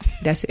Oprah.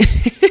 That's it.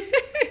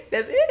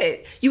 That's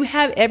it.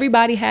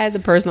 Everybody has a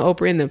personal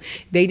Oprah in them.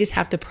 They just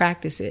have to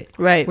practice it.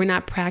 Right. We're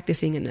not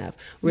practicing enough.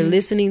 We're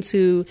listening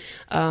to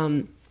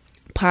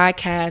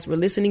podcasts, we're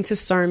listening to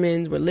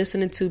sermons, we're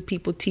listening to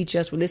people teach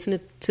us, we're listening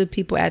to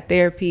people at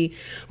therapy,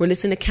 we're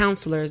listening to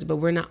counselors, but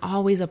we're not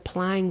always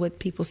applying what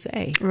people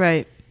say.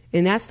 Right.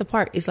 And that's the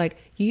part. It's like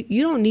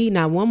you don't need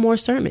not one more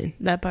sermon.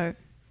 That part.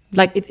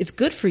 Like it's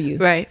good for you.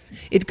 Right.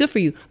 It's good for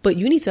you, but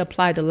you need to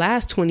apply the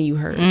last 20 you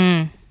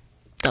heard.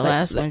 The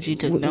last ones you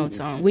took notes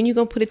on. When you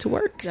gonna put it to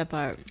work? That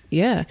part.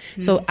 Yeah.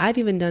 So I've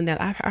even done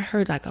that. I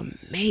heard like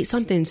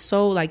something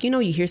so like, you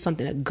hear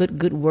something, a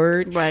good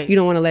word. Right. You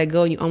don't want to let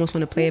go and you almost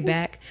want to play it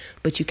back.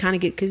 But you kind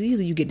of because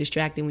usually you get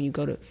distracted when you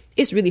go to,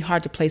 it's really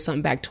hard to play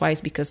something back twice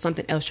because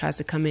something else tries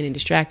to come in and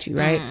distract you.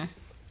 Right.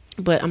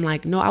 But I'm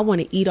like, no, I want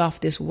to eat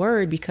off this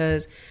word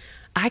because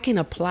I can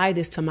apply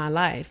this to my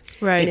life.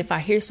 Right. And if I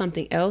hear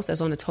something else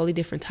that's on a totally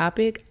different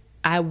topic,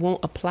 I won't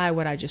apply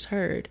what I just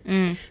heard.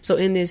 So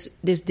in this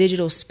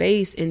digital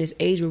space, in this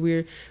age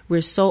where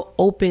we're so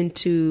open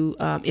to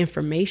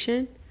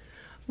information,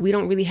 we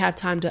don't really have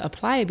time to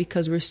apply it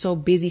because we're so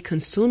busy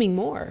consuming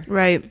more.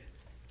 Right.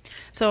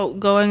 So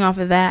going off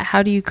of that,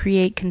 how do you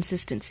create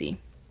consistency?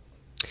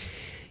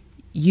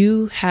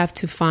 You have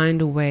to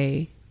find a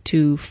way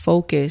to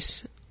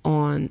focus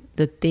on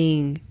the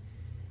thing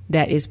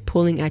that is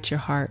pulling at your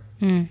heart.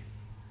 And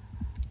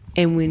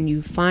when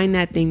you find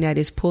that thing that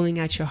is pulling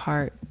at your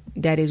heart,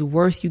 that is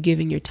worth you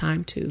giving your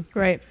time to,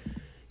 right,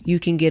 you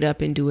can get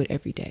up and do it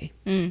every day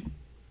and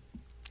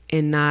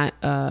not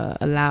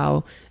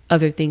allow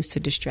other things to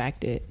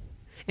distract it.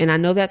 And I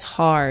know that's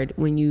hard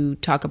when you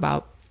talk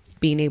about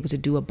being able to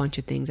do a bunch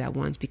of things at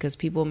once, because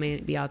people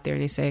may be out there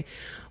and they say,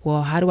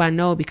 well, how do I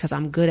know? Because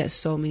I'm good at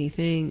so many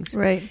things.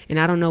 Right. And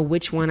I don't know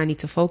which one I need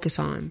to focus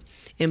on.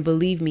 And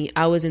believe me,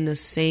 I was in the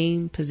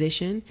same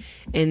position.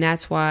 And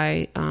that's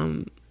why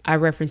I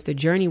referenced the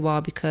journey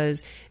wall,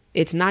 because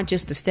it's not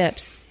just the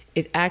steps.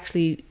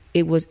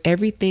 It was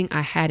everything I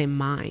had in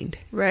mind.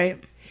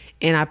 Right.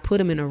 And I put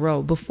them in a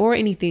row. Before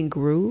anything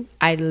grew,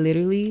 I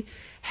literally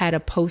had a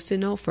Post-it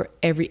note for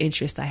every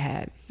interest I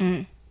had.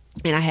 And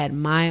I had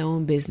my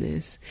own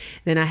business.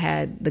 Then I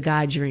had the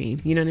God dream.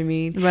 You know what I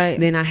mean? Right.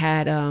 Then I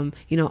had,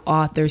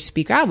 author,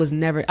 speaker. I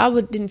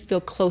didn't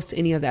feel close to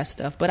any of that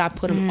stuff, but I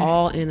put them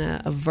all in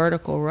a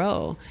vertical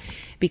row.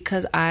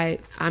 Because I'm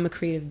a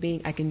creative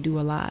being, I can do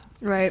a lot.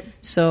 Right.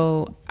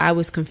 So I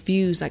was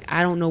confused. Like,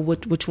 I don't know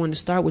which one to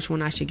start, which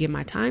one I should give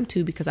my time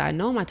to, because I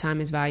know my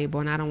time is valuable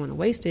and I don't want to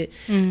waste it.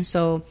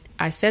 So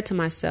I said to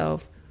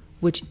myself,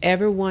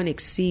 whichever one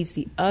exceeds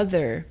the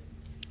other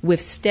with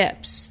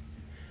steps,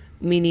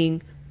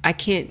 meaning I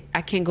can't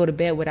go to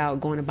bed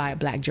without going to buy a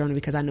black journal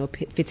because I know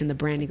it fits in the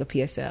branding of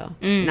PSL.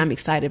 And I'm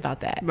excited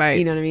about that. Right.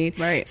 You know what I mean?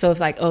 Right. So it's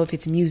like, if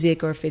it's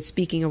music or if it's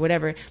speaking or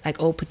whatever, like,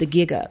 put the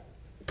gig up.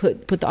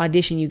 Put the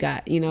audition you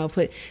got,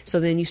 so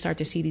then you start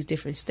to see these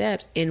different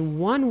steps, and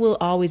one will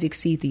always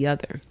exceed the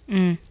other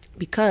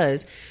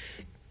because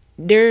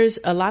there's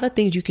a lot of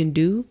things you can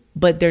do,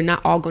 but they're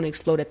not all going to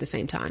explode at the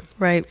same time.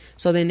 Right.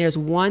 So then there's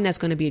one that's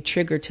going to be a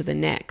trigger to the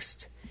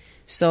next.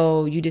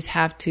 So you just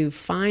have to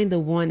find the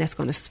one that's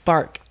going to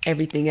spark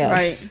everything else.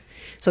 Right.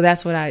 So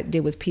that's what I did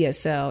with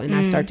PSL, and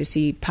I start to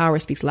see Power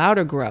Speaks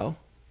Louder grow.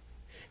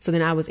 So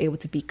then I was able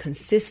to be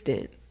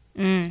consistent.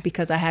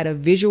 Because I had a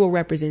visual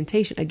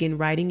representation, again,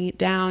 writing it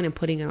down and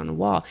putting it on the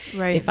wall.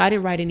 Right. If I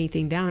didn't write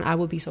anything down, I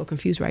would be so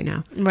confused right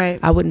now. Right.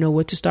 I wouldn't know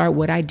what to start,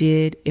 what I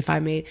did.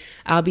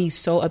 I'll be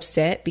so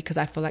upset because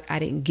I feel like I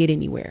didn't get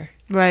anywhere.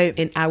 Right.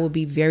 And I will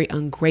be very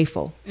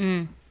ungrateful,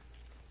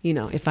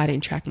 if I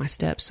didn't track my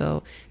steps.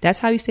 So that's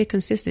how you stay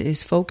consistent,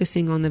 is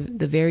focusing on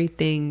the very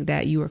thing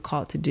that you are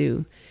called to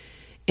do.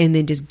 And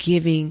then just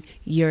giving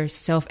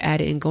yourself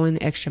at it and going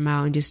the extra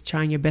mile and just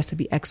trying your best to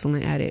be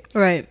excellent at it.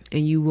 Right.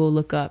 And you will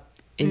look up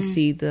and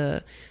see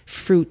the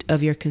fruit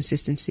of your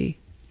consistency.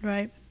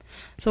 Right.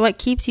 So what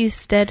keeps you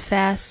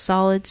steadfast,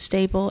 solid,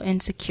 stable,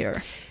 and secure?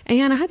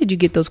 Ayannah, how did you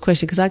get those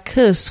questions? Because I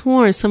could have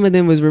sworn some of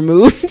them was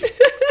removed.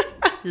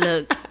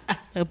 Look,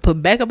 I'll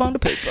put back up on the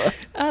paper.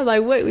 I was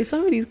like, wait,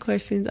 some of these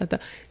questions, I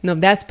thought, no,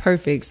 that's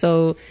perfect.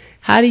 So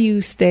how do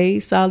you stay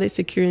solid,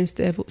 secure, and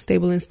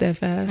stable and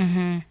steadfast?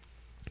 Mm-hmm.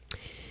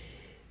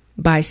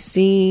 By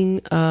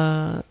seeing,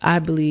 I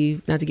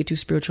believe, not to get too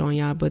spiritual on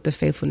y'all, but the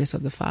faithfulness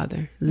of the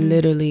Father.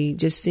 Literally,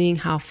 just seeing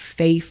how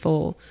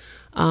faithful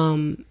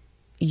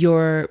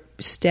your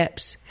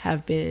steps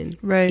have been,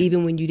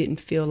 even when you didn't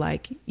feel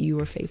like you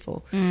were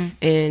faithful.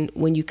 And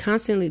when you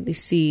constantly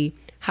see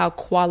how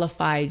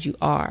qualified you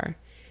are,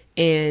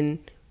 and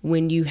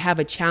when you have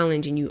a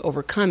challenge and you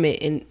overcome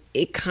it, and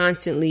it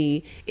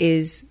constantly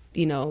is,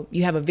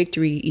 you have a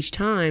victory each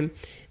time,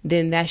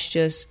 then that's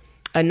just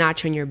a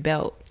notch on your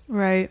belt.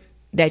 Right.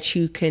 That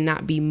you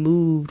cannot be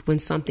moved when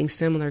something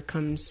similar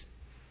comes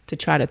to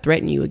try to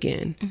threaten you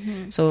again.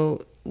 Mm-hmm.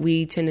 So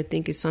we tend to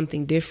think it's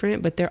something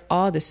different, but they're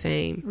all the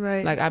same.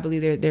 Right. Like I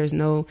believe there's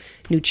no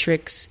new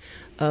tricks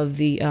of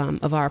the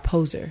of our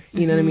opposer.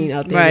 You know what I mean?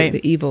 Out there,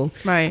 the evil.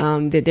 Right.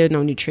 There's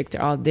no new trick.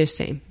 They're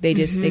same. They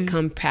just they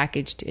come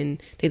packaged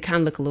and they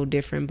kind of look a little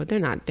different, but they're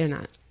not.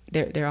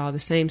 They're all the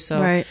same.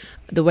 So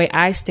the way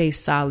I stay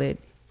solid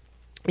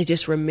is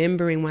just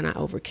remembering when I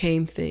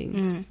overcame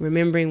things,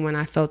 remembering when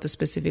I felt a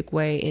specific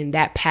way in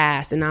that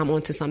past, and now I'm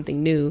on to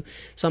something new.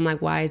 So I'm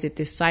like, why is it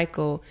this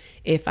cycle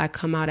if I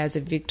come out as a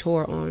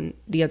victor on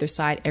the other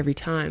side every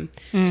time?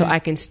 So I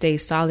can stay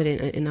solid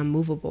and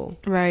unmovable.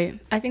 Right.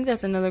 I think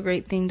that's another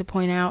great thing to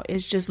point out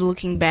is just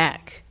looking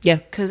back. Yeah.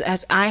 Because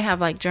as I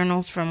have like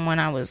journals from when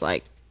I was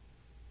like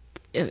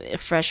a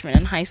freshman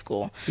in high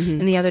school,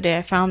 and the other day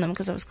I found them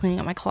because I was cleaning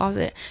up my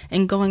closet,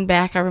 and going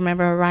back I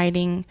remember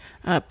writing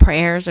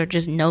prayers or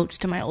just notes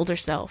to my older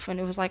self, and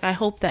it was like, I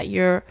hope that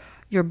you're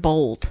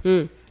bold.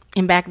 And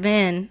back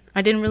then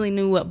I didn't really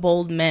know what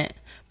bold meant,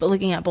 but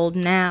looking at bold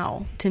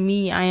now, to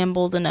me I am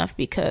bold enough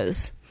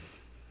because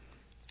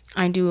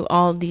I do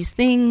all these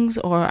things,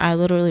 or I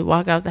literally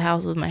walk out the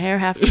house with my hair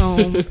half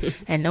combed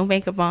and no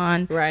makeup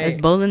on. Right.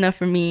 It's bold enough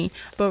for me.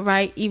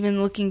 But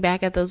even looking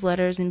back at those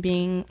letters and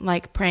being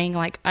like praying,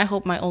 like, I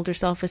hope my older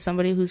self is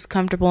somebody who's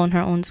comfortable in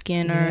her own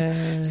skin,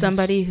 or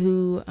somebody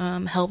who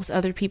helps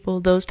other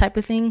people, those type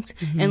of things.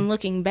 And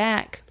looking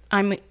back,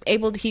 I'm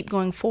able to keep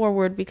going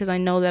forward because I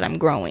know that I'm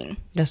growing.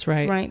 That's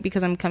right. Right?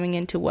 Because I'm coming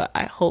into what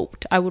I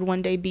hoped I would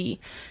one day be.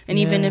 And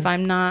even if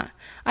I'm not,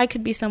 I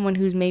could be someone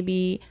who's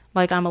maybe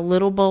like, I'm a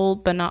little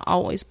bold, but not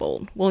always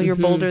bold. Well, you're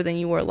bolder than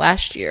you were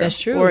last year. That's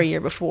true. Or a year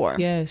before.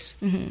 Yes.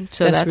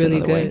 So that's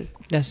really good. Way.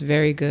 That's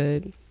very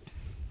good.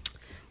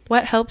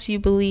 What helps you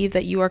believe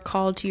that you are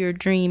called to your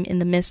dream in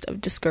the midst of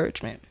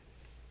discouragement?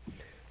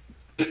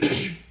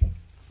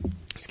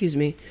 Excuse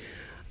me.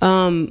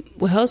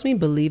 What helps me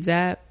believe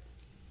that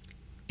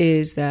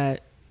is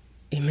that,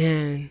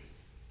 Jeremiah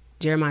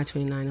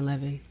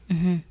 29:11.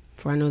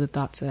 For I know the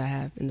thoughts that I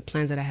have and the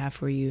plans that I have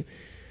for you.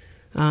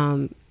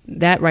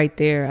 That right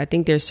there, I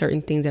think there's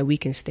certain things that we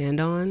can stand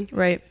on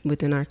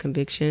within our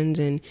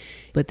convictions,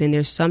 but then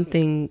there's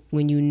something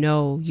when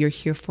you're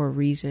here for a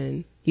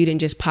reason. You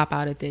didn't just pop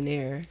out of thin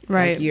air.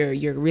 Right. Like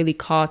you're really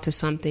called to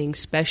something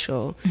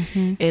special.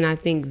 And I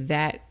think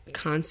that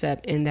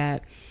concept and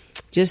that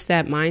just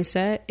that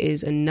mindset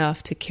is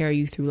enough to carry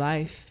you through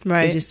life.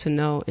 Right. It's just to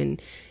know, and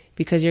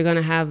because you're going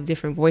to have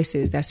different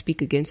voices that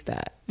speak against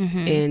that.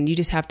 And you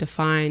just have to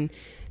find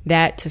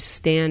that to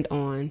stand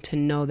on, to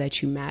know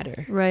that you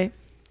matter. Right.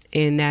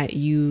 And that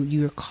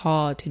you're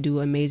called to do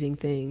amazing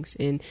things.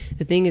 And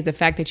the thing is, the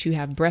fact that you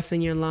have breath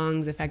in your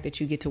lungs, the fact that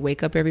you get to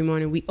wake up every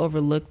morning, we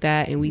overlook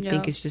that, and we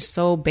think it's just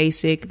so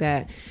basic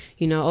that,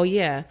 oh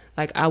yeah,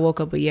 like I woke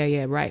up, but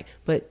yeah, right.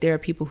 But there are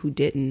people who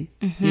didn't.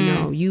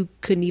 You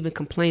couldn't even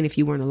complain if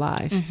you weren't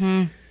alive.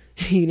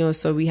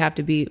 So we have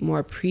to be more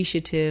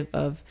appreciative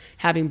of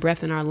having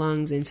breath in our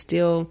lungs and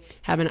still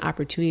having an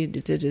opportunity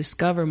to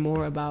discover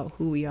more about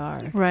who we are.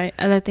 Right.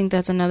 And I think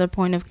that's another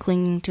point of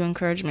clinging to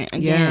encouragement.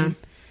 Again,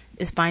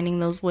 is finding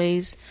those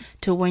ways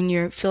to when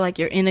you feel like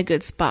you're in a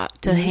good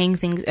spot to hang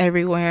things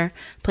everywhere,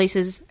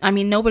 places. I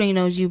mean, nobody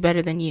knows you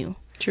better than you.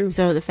 True.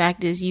 So the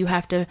fact is, you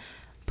have to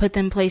put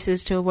them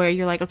places to where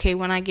you're like, okay,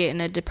 when I get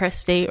in a depressed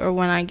state or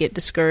when I get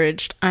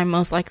discouraged, I'm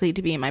most likely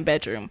to be in my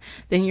bedroom.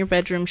 Then your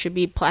bedroom should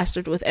be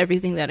plastered with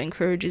everything that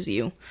encourages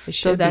you,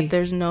 so that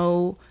there's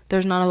not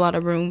a lot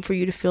of room for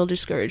you to feel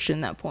discouraged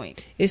in that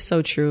point. It's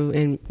so true.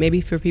 And maybe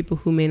for people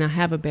who may not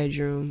have a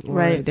bedroom,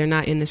 or they're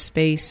not in a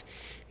space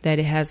that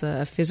it has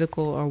a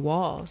physical or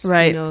walls,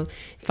 right?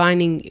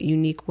 Finding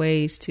unique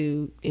ways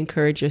to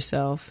encourage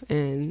yourself.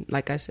 And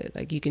like I said,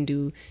 like you can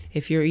do,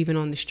 if you're even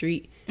on the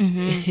street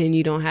and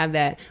you don't have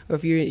that, or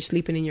if you're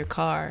sleeping in your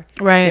car,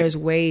 right? There's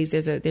ways.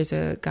 There's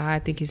a guy, I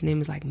think his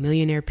name is like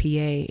Millionaire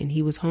PA, and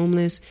he was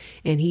homeless,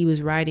 and he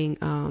was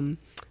writing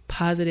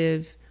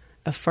positive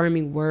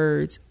affirming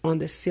words on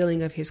the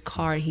ceiling of his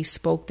car, and he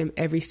spoke them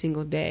every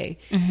single day.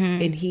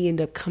 And he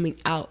ended up coming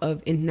out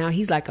of, and now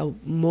he's like a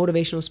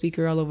motivational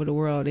speaker all over the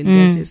world and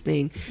does his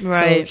thing.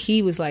 So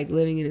he was like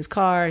living in his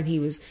car, and he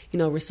was, you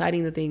know,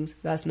 reciting the things.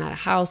 That's not a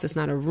house, that's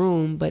not a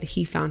room, but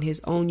he found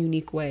his own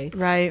unique way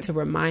to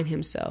remind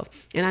himself.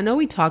 And I know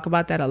we talk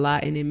about that a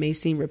lot, and it may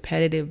seem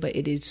repetitive, but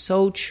it is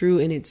so true.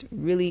 And it's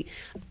really,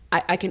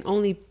 I can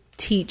only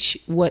teach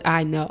what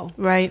I know.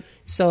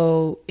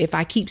 So if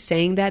I keep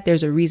saying that,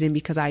 there's a reason,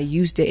 because I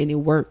used it and it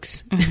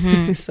works.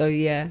 So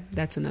yeah,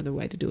 that's another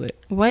way to do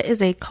it. What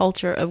is a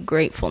culture of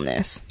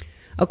gratefulness?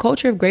 A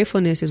culture of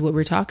gratefulness is what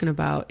we're talking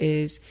about,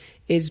 is,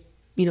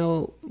 you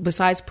know,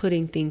 besides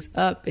putting things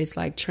up, it's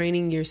like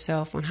training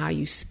yourself on how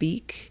you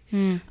speak,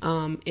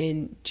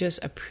 and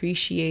just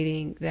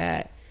appreciating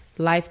that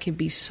life can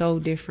be so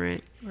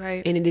different.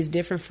 And it is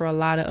different for a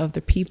lot of other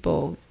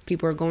people.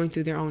 People are going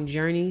through their own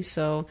journey.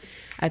 So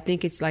I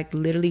think it's like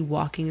literally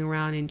walking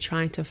around and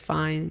trying to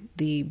find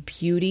the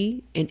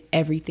beauty in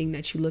everything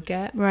that you look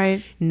at.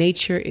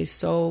 Nature is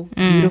so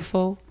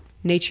beautiful.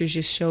 Nature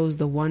just shows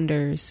the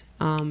wonders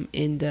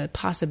and the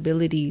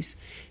possibilities.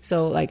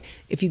 So like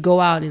if you go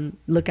out and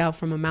look out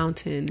from a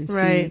mountain and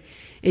see,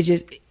 it's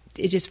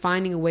just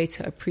finding a way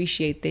to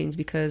appreciate things,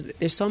 because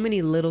there's so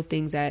many little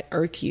things that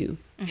irk you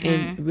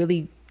and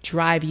really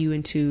drive you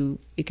into,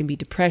 it can be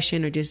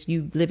depression or just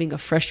you living a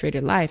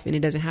frustrated life, and it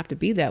doesn't have to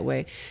be that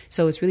way.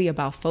 So it's really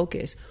about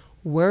focus.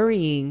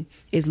 Worrying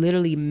is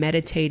literally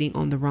meditating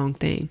on the wrong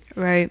thing.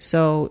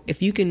 So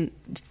if you can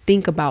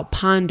think about,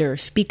 ponder,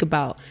 speak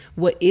about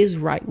what is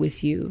right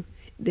with you,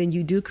 then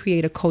you do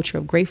create a culture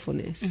of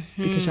gratefulness,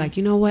 because you're like,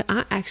 you know what,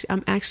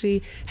 I'm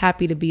actually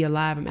happy to be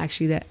alive. I'm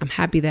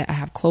happy that I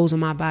have clothes on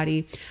my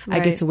body.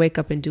 I get to wake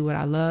up and do what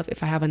I love.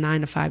 If I have a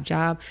 9-to-5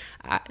 job,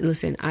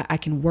 I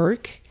can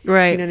work. You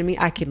know what I mean?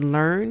 I can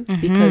learn,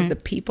 because the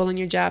people in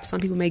your job,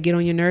 some people may get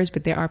on your nerves,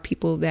 but there are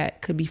people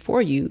that could be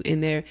for you,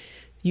 and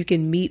you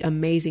can meet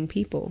amazing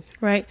people.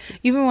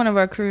 Even one of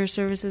our career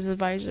services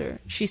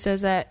advisor, she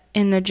says that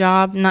in the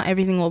job, not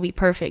everything will be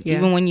perfect.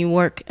 Even when you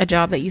work a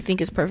job that you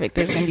think is perfect,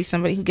 there's going to be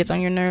somebody who gets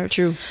on your nerves.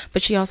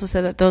 But she also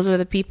said that those are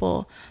the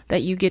people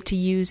that you get to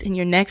use in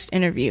your next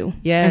interview.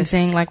 And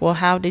saying like, well,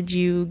 how did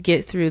you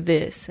get through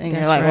this? And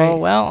you're like,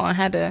 well, I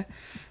had to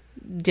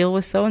deal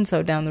with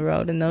so-and-so down the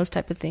road, and those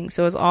type of things.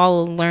 So it's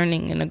all a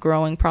learning and a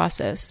growing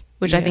process,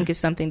 which I think is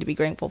something to be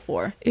grateful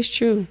for. It's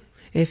true.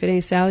 If it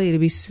ain't Sally, it'll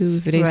be Sue.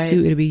 If it ain't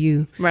Sue, it'll be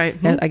you. I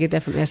get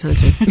that from S.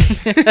 Hunter.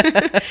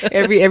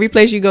 Every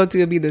place you go to,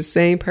 it'll be the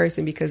same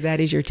person, because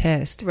that is your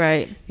test.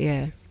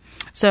 Yeah.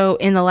 So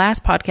in the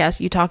last podcast,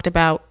 you talked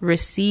about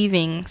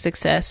receiving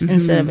success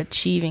instead of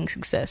achieving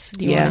success.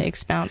 Do you want to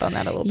expound on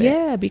that a little bit?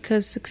 Yeah,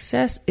 because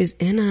success is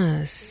in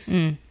us.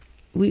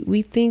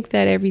 We think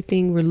that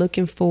everything we're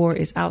looking for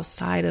is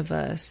outside of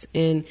us.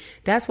 And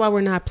that's why we're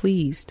not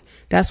pleased.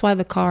 That's why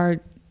the car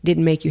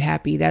didn't make you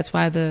happy. That's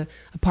why the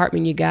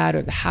apartment you got,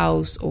 or the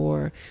house,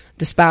 or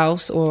the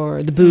spouse,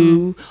 or the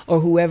boo, or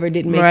whoever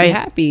didn't make you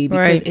happy.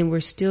 Because and we're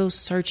still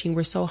searching.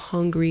 We're so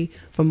hungry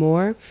for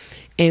more,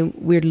 and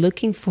we're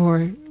looking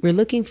for more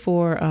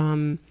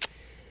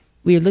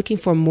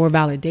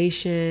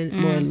validation,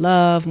 more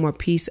love, more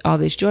peace, all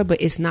this joy.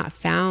 But it's not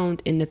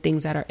found in the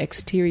things that are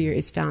exterior.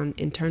 It's found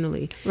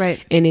internally.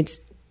 And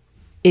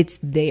it's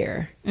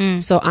there.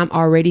 So I'm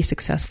already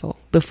successful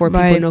before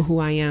people know who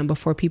I am,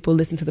 before people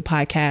listen to the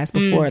podcast,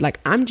 before like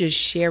I'm just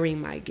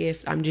sharing my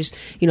gift. I'm just,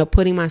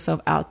 putting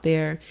myself out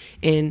there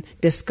and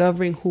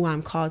discovering who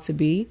I'm called to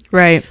be.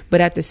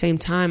 But at the same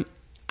time,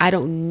 I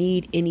don't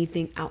need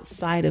anything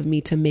outside of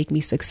me to make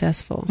me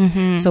successful.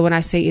 So when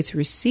I say it's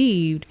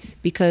received,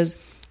 because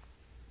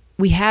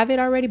we have it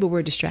already, but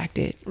we're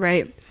distracted.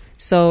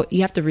 So you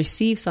have to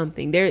receive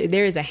something. There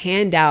is a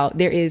handout.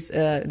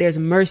 There's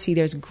mercy.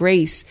 There's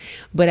grace.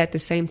 But at the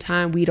same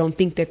time, we don't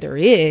think that there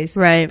is,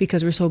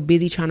 because we're so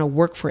busy trying to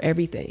work for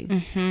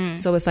everything.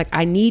 So it's like,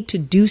 I need to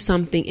do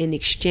something in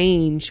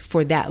exchange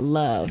for that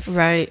love.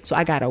 So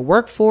I got to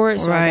work for it.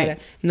 So I got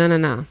to,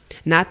 no.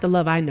 Not the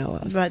love I know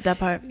of. That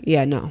part.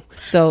 Yeah, no.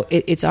 So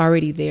it's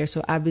already there.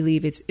 So I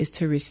believe it's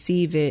to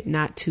receive it,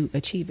 not to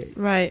achieve it.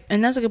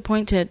 And that's a good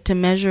point to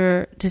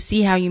measure, to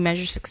see how you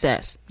measure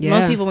success.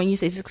 Most people, when you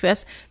say success,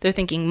 they're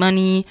thinking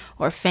money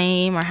or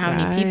fame or how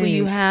many people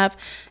you have.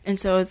 And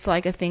so it's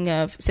like a thing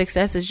of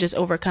success is just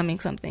overcoming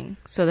something.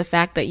 So the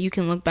fact that you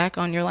can look back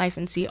on your life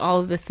and see all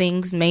of the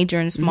things, major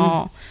and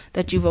small,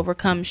 that you've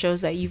overcome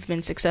shows that you've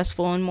been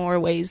successful in more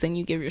ways than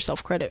you give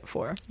yourself credit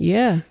for.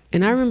 Yeah.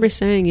 And I remember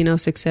saying,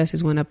 success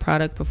is when a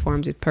product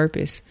performs its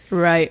purpose.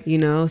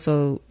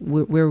 So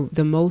we're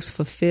the most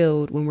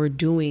fulfilled when we're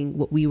doing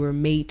what we were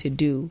made to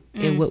do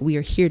and what we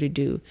are here to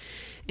do.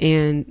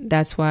 And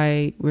that's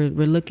why we're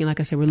looking, like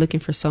I said, we're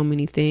looking for so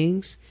many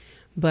things.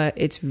 but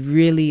it's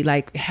really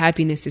like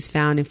happiness is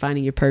found in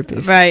finding your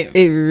purpose. Right.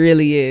 It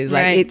really is.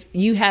 Like Right.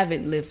 you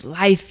haven't lived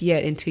life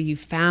yet until you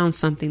found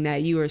something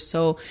that you are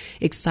so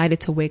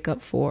excited to wake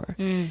up for.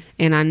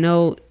 And I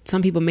know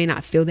some people may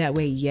not feel that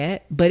way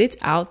yet, but it's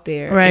out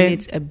there. Right. And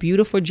it's a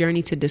beautiful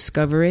journey to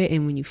discover it.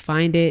 And when you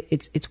find it,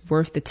 it's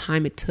worth the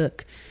time it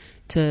took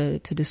to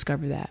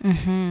discover that.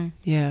 Mm-hmm.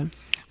 Yeah.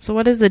 So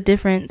what is the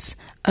difference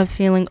of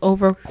feeling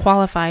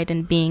overqualified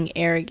and being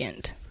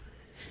arrogant?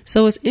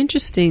 So it's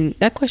interesting.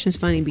 That question is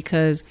funny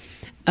because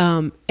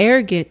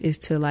arrogant is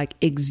to like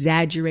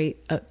exaggerate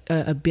a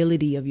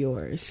ability of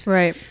yours.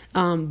 Right.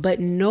 But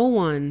no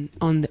one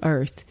on the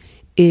earth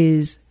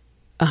is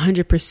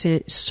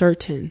 100%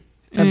 certain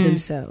of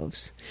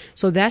themselves.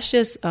 So that's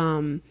just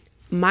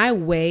my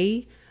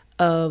way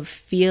of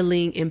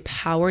feeling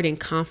empowered and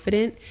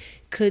confident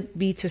could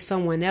be to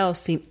someone else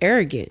seem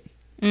arrogant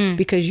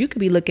because you could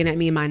be looking at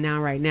me in my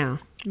now right now.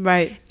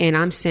 Right. And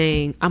I'm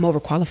saying I'm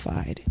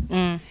overqualified.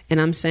 And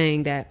I'm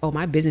saying that, oh,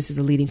 my business is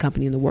a leading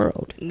company in the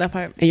world. That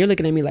part. And you're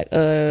looking at me like,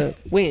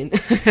 when?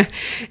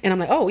 And I'm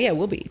like, oh, yeah,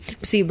 we'll be.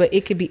 See, but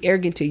it could be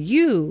arrogant to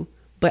you,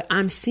 but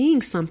I'm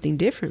seeing something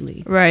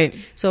differently. Right.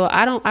 So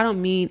I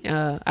don't mean,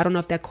 I don't know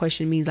if that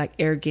question means like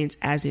arrogance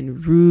as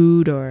in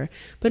rude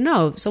but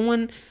no,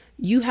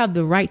 you have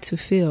the right to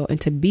feel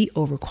and to be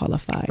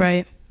overqualified.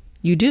 Right.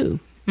 You do.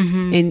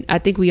 Mm-hmm. And I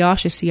think we all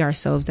should see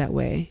ourselves that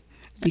way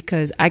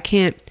because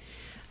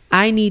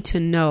I need to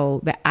know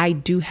that I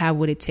do have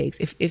what it takes.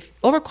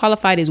 If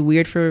overqualified is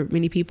weird for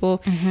many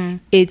people,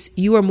 it's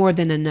you are more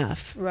than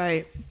enough.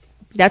 Right.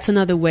 That's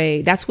another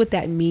way. That's what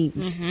that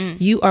means.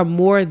 You are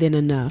more than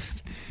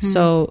enough.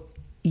 So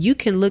you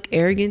can look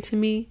arrogant to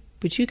me,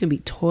 but you can be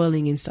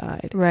toiling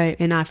inside. Right.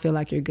 And I feel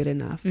like you're good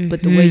enough.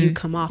 But the way you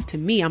come off to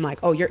me, I'm like,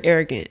 oh, you're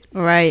arrogant.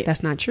 Right.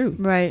 That's not true.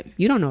 Right.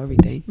 You don't know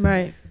everything.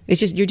 Right. It's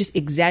just, you're just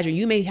exaggerating.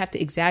 You may have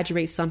to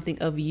exaggerate something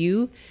of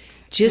you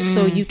just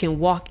so you can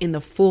walk in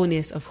the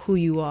fullness of who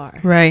you are.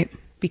 Right.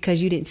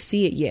 Because you didn't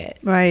see it yet.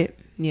 Right.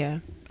 Yeah.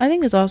 I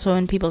think it's also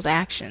in people's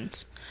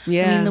actions.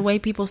 Yeah. I mean, the way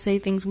people say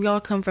things, we all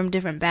come from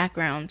different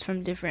backgrounds,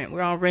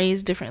 we're all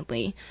raised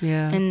differently.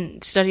 Yeah.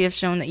 And studies have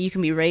shown that you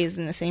can be raised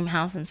in the same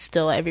house and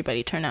still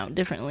everybody turn out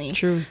differently.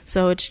 True.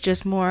 So it's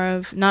just more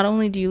of, not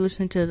only do you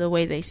listen to the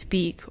way they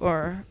speak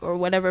or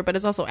whatever, but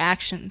it's also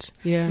actions.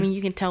 Yeah. I mean,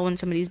 you can tell when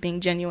somebody's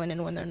being genuine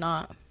and when they're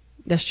not.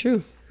 That's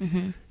true.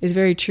 Mm-hmm. It's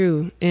very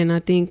true. And I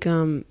think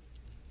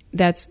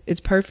it's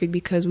perfect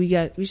because we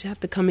just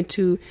have to come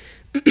into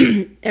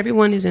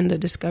everyone is in the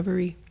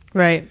discovery.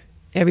 Right.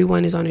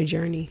 Everyone is on a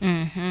journey.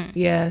 Mm-hmm.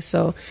 Yeah.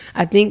 So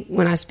I think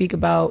when I speak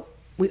about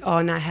we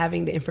all not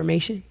having the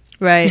information,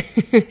 right,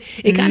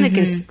 it kind of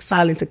can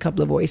silence a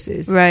couple of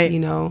voices, right? You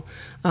know,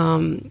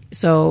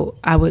 so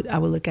I would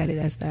look at it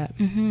as that.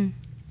 Mm-hmm.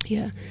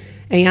 Yeah.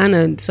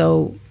 Ayannah,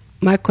 so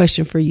my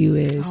question for you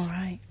is, all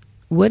right,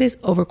 what does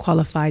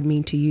overqualified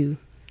mean to you?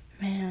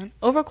 Man,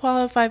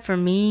 overqualified for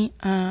me,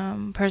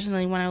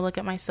 personally, when I look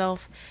at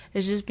myself,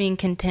 is just being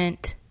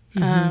content.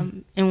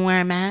 And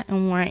where I'm at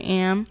and where I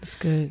am. That's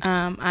good.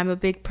 I'm a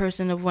big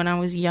person of when I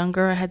was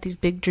younger, I had these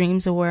big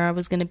dreams of where I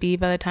was going to be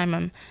by the time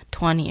I'm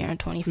 20 or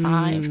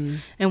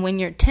 25. And when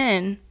you're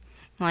 10,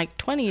 like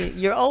 20,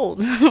 you're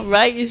old,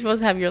 right? You're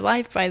supposed to have your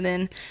life by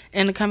then.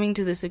 And coming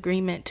to this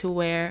agreement to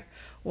where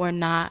we're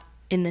not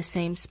in the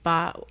same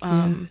spot,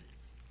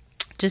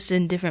 just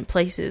in different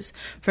places.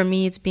 For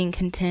me, it's being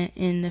content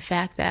in the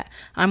fact that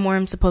I'm where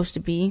I'm supposed to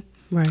be.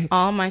 Right.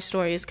 All my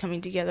story is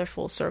coming together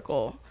full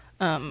circle.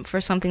 For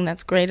something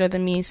that's greater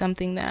than me,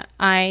 something that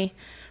I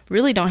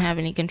really don't have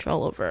any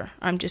control over.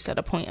 I'm just at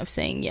a point of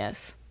saying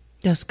yes.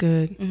 That's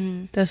good.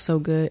 Mm-hmm. That's so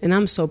good. And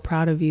I'm so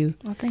proud of you.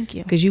 Well, thank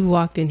you. Because you've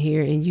walked in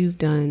here and you've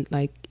done,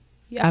 like,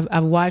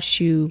 I've watched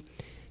you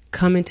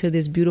come into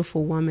this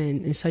beautiful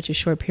woman in such a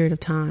short period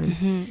of time.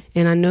 Mm-hmm.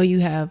 And I know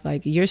you have,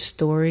 like, your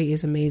story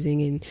is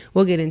amazing. And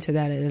we'll get into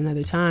that at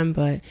another time.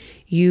 But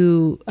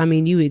you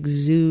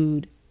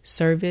exude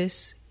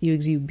service. You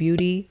exude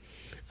beauty.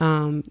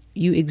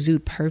 You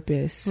exude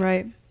purpose.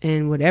 Right.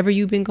 And whatever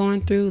you've been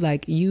going through,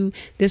 like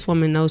this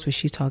woman knows what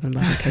she's talking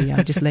about. Okay,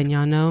 y'all, just letting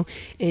y'all know.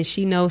 And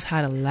she knows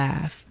how to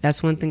laugh.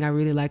 That's one thing I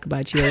really like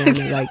about you.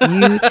 Like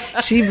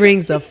she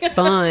brings the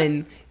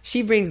fun.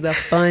 She brings the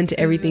fun to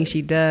everything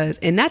she does.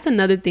 And that's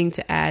another thing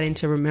to add and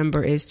to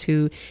remember is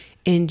to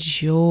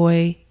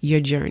enjoy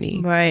your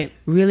journey. Right.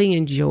 Really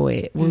enjoy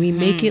it. When we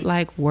make it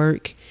like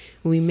work,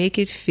 when we make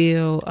it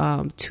feel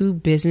too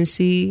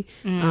businessy,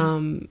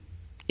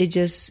 it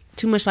just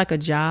too much like a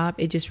job.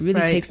 It just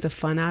really takes the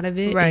fun out of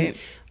it. Right. And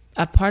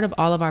a part of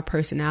all of our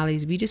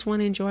personalities, we just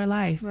want to enjoy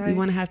life. Right. We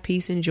want to have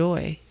peace and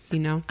joy, you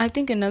know? I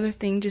think another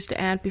thing just to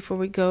add before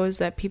we go is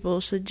that people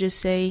should just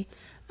say,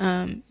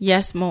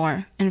 yes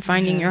more and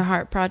finding your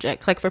heart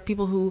project. Like for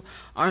people who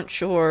aren't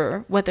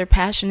sure what their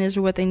passion is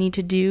or what they need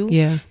to do.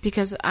 Yeah.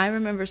 Because I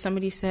remember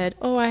somebody said,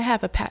 "Oh, I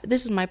have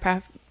this is my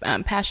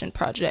passion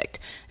project,"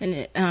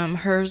 and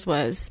hers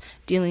was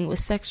dealing with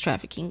sex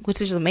trafficking,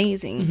 which is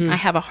amazing. Mm-hmm. I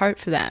have a heart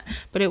for that,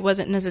 but it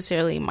wasn't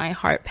necessarily my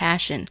heart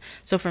passion.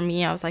 So for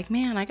me, I was like,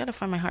 man, I gotta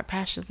find my heart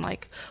passion.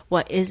 Like,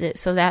 what is it?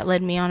 So that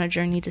led me on a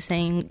journey to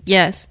saying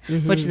yes,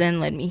 which then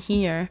led me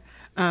here,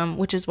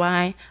 which is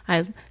why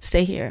I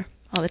stay here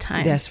all the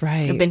time. That's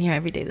right. I've been here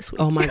every day this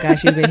week. Oh my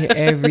gosh, she's been here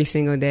every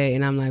single day,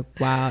 and I'm like,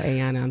 wow,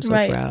 Ayannah, I'm so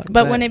proud.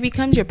 But when it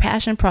becomes your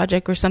passion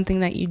project or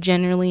something that you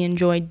generally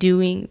enjoy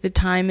doing, the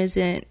time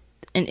isn't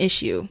an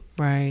issue.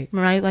 Right.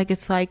 Like,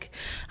 it's like,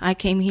 I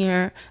came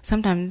here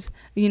sometimes,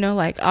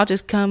 like, I'll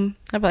just come,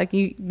 I'll be like,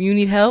 you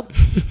need help?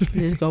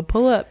 Just go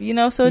pull up,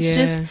 so it's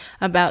just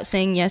about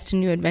saying yes to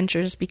new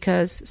adventures,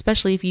 because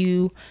especially if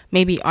you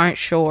maybe aren't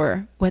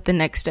sure what the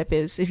next step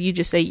is, if you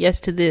just say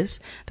yes to this,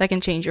 that can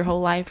change your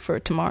whole life for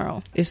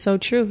tomorrow. It's so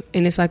true.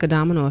 And it's like a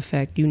domino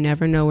effect. You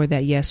never know where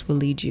that yes will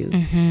lead you.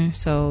 Mm-hmm.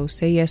 So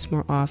say yes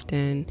more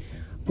often.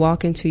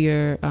 Walk into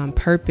your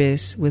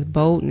purpose with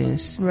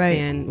boldness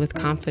and with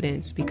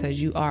confidence,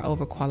 because you are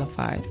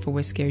overqualified for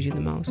what scares you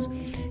the most.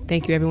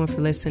 Thank you, everyone,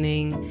 for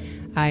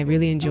listening. I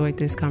really enjoyed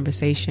this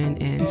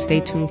conversation, and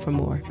stay tuned for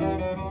more.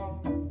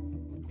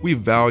 We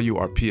value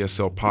our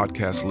PSL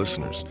podcast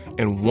listeners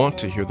and want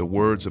to hear the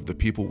words of the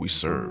people we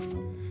serve.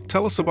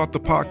 Tell us about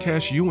the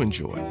podcasts you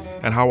enjoy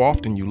and how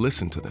often you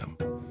listen to them.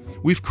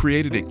 We've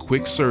created a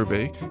quick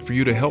survey for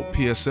you to help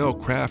PSL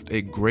craft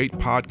a great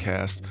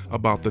podcast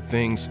about the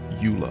things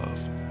you love.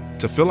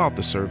 To fill out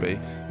the survey,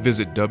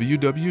 visit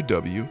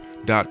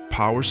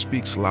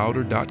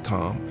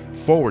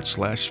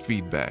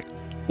www.powerspeakslouder.com/feedback,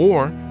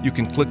 or you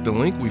can click the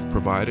link we've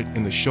provided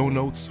in the show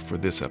notes for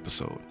this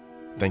episode.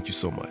 Thank you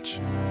so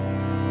much.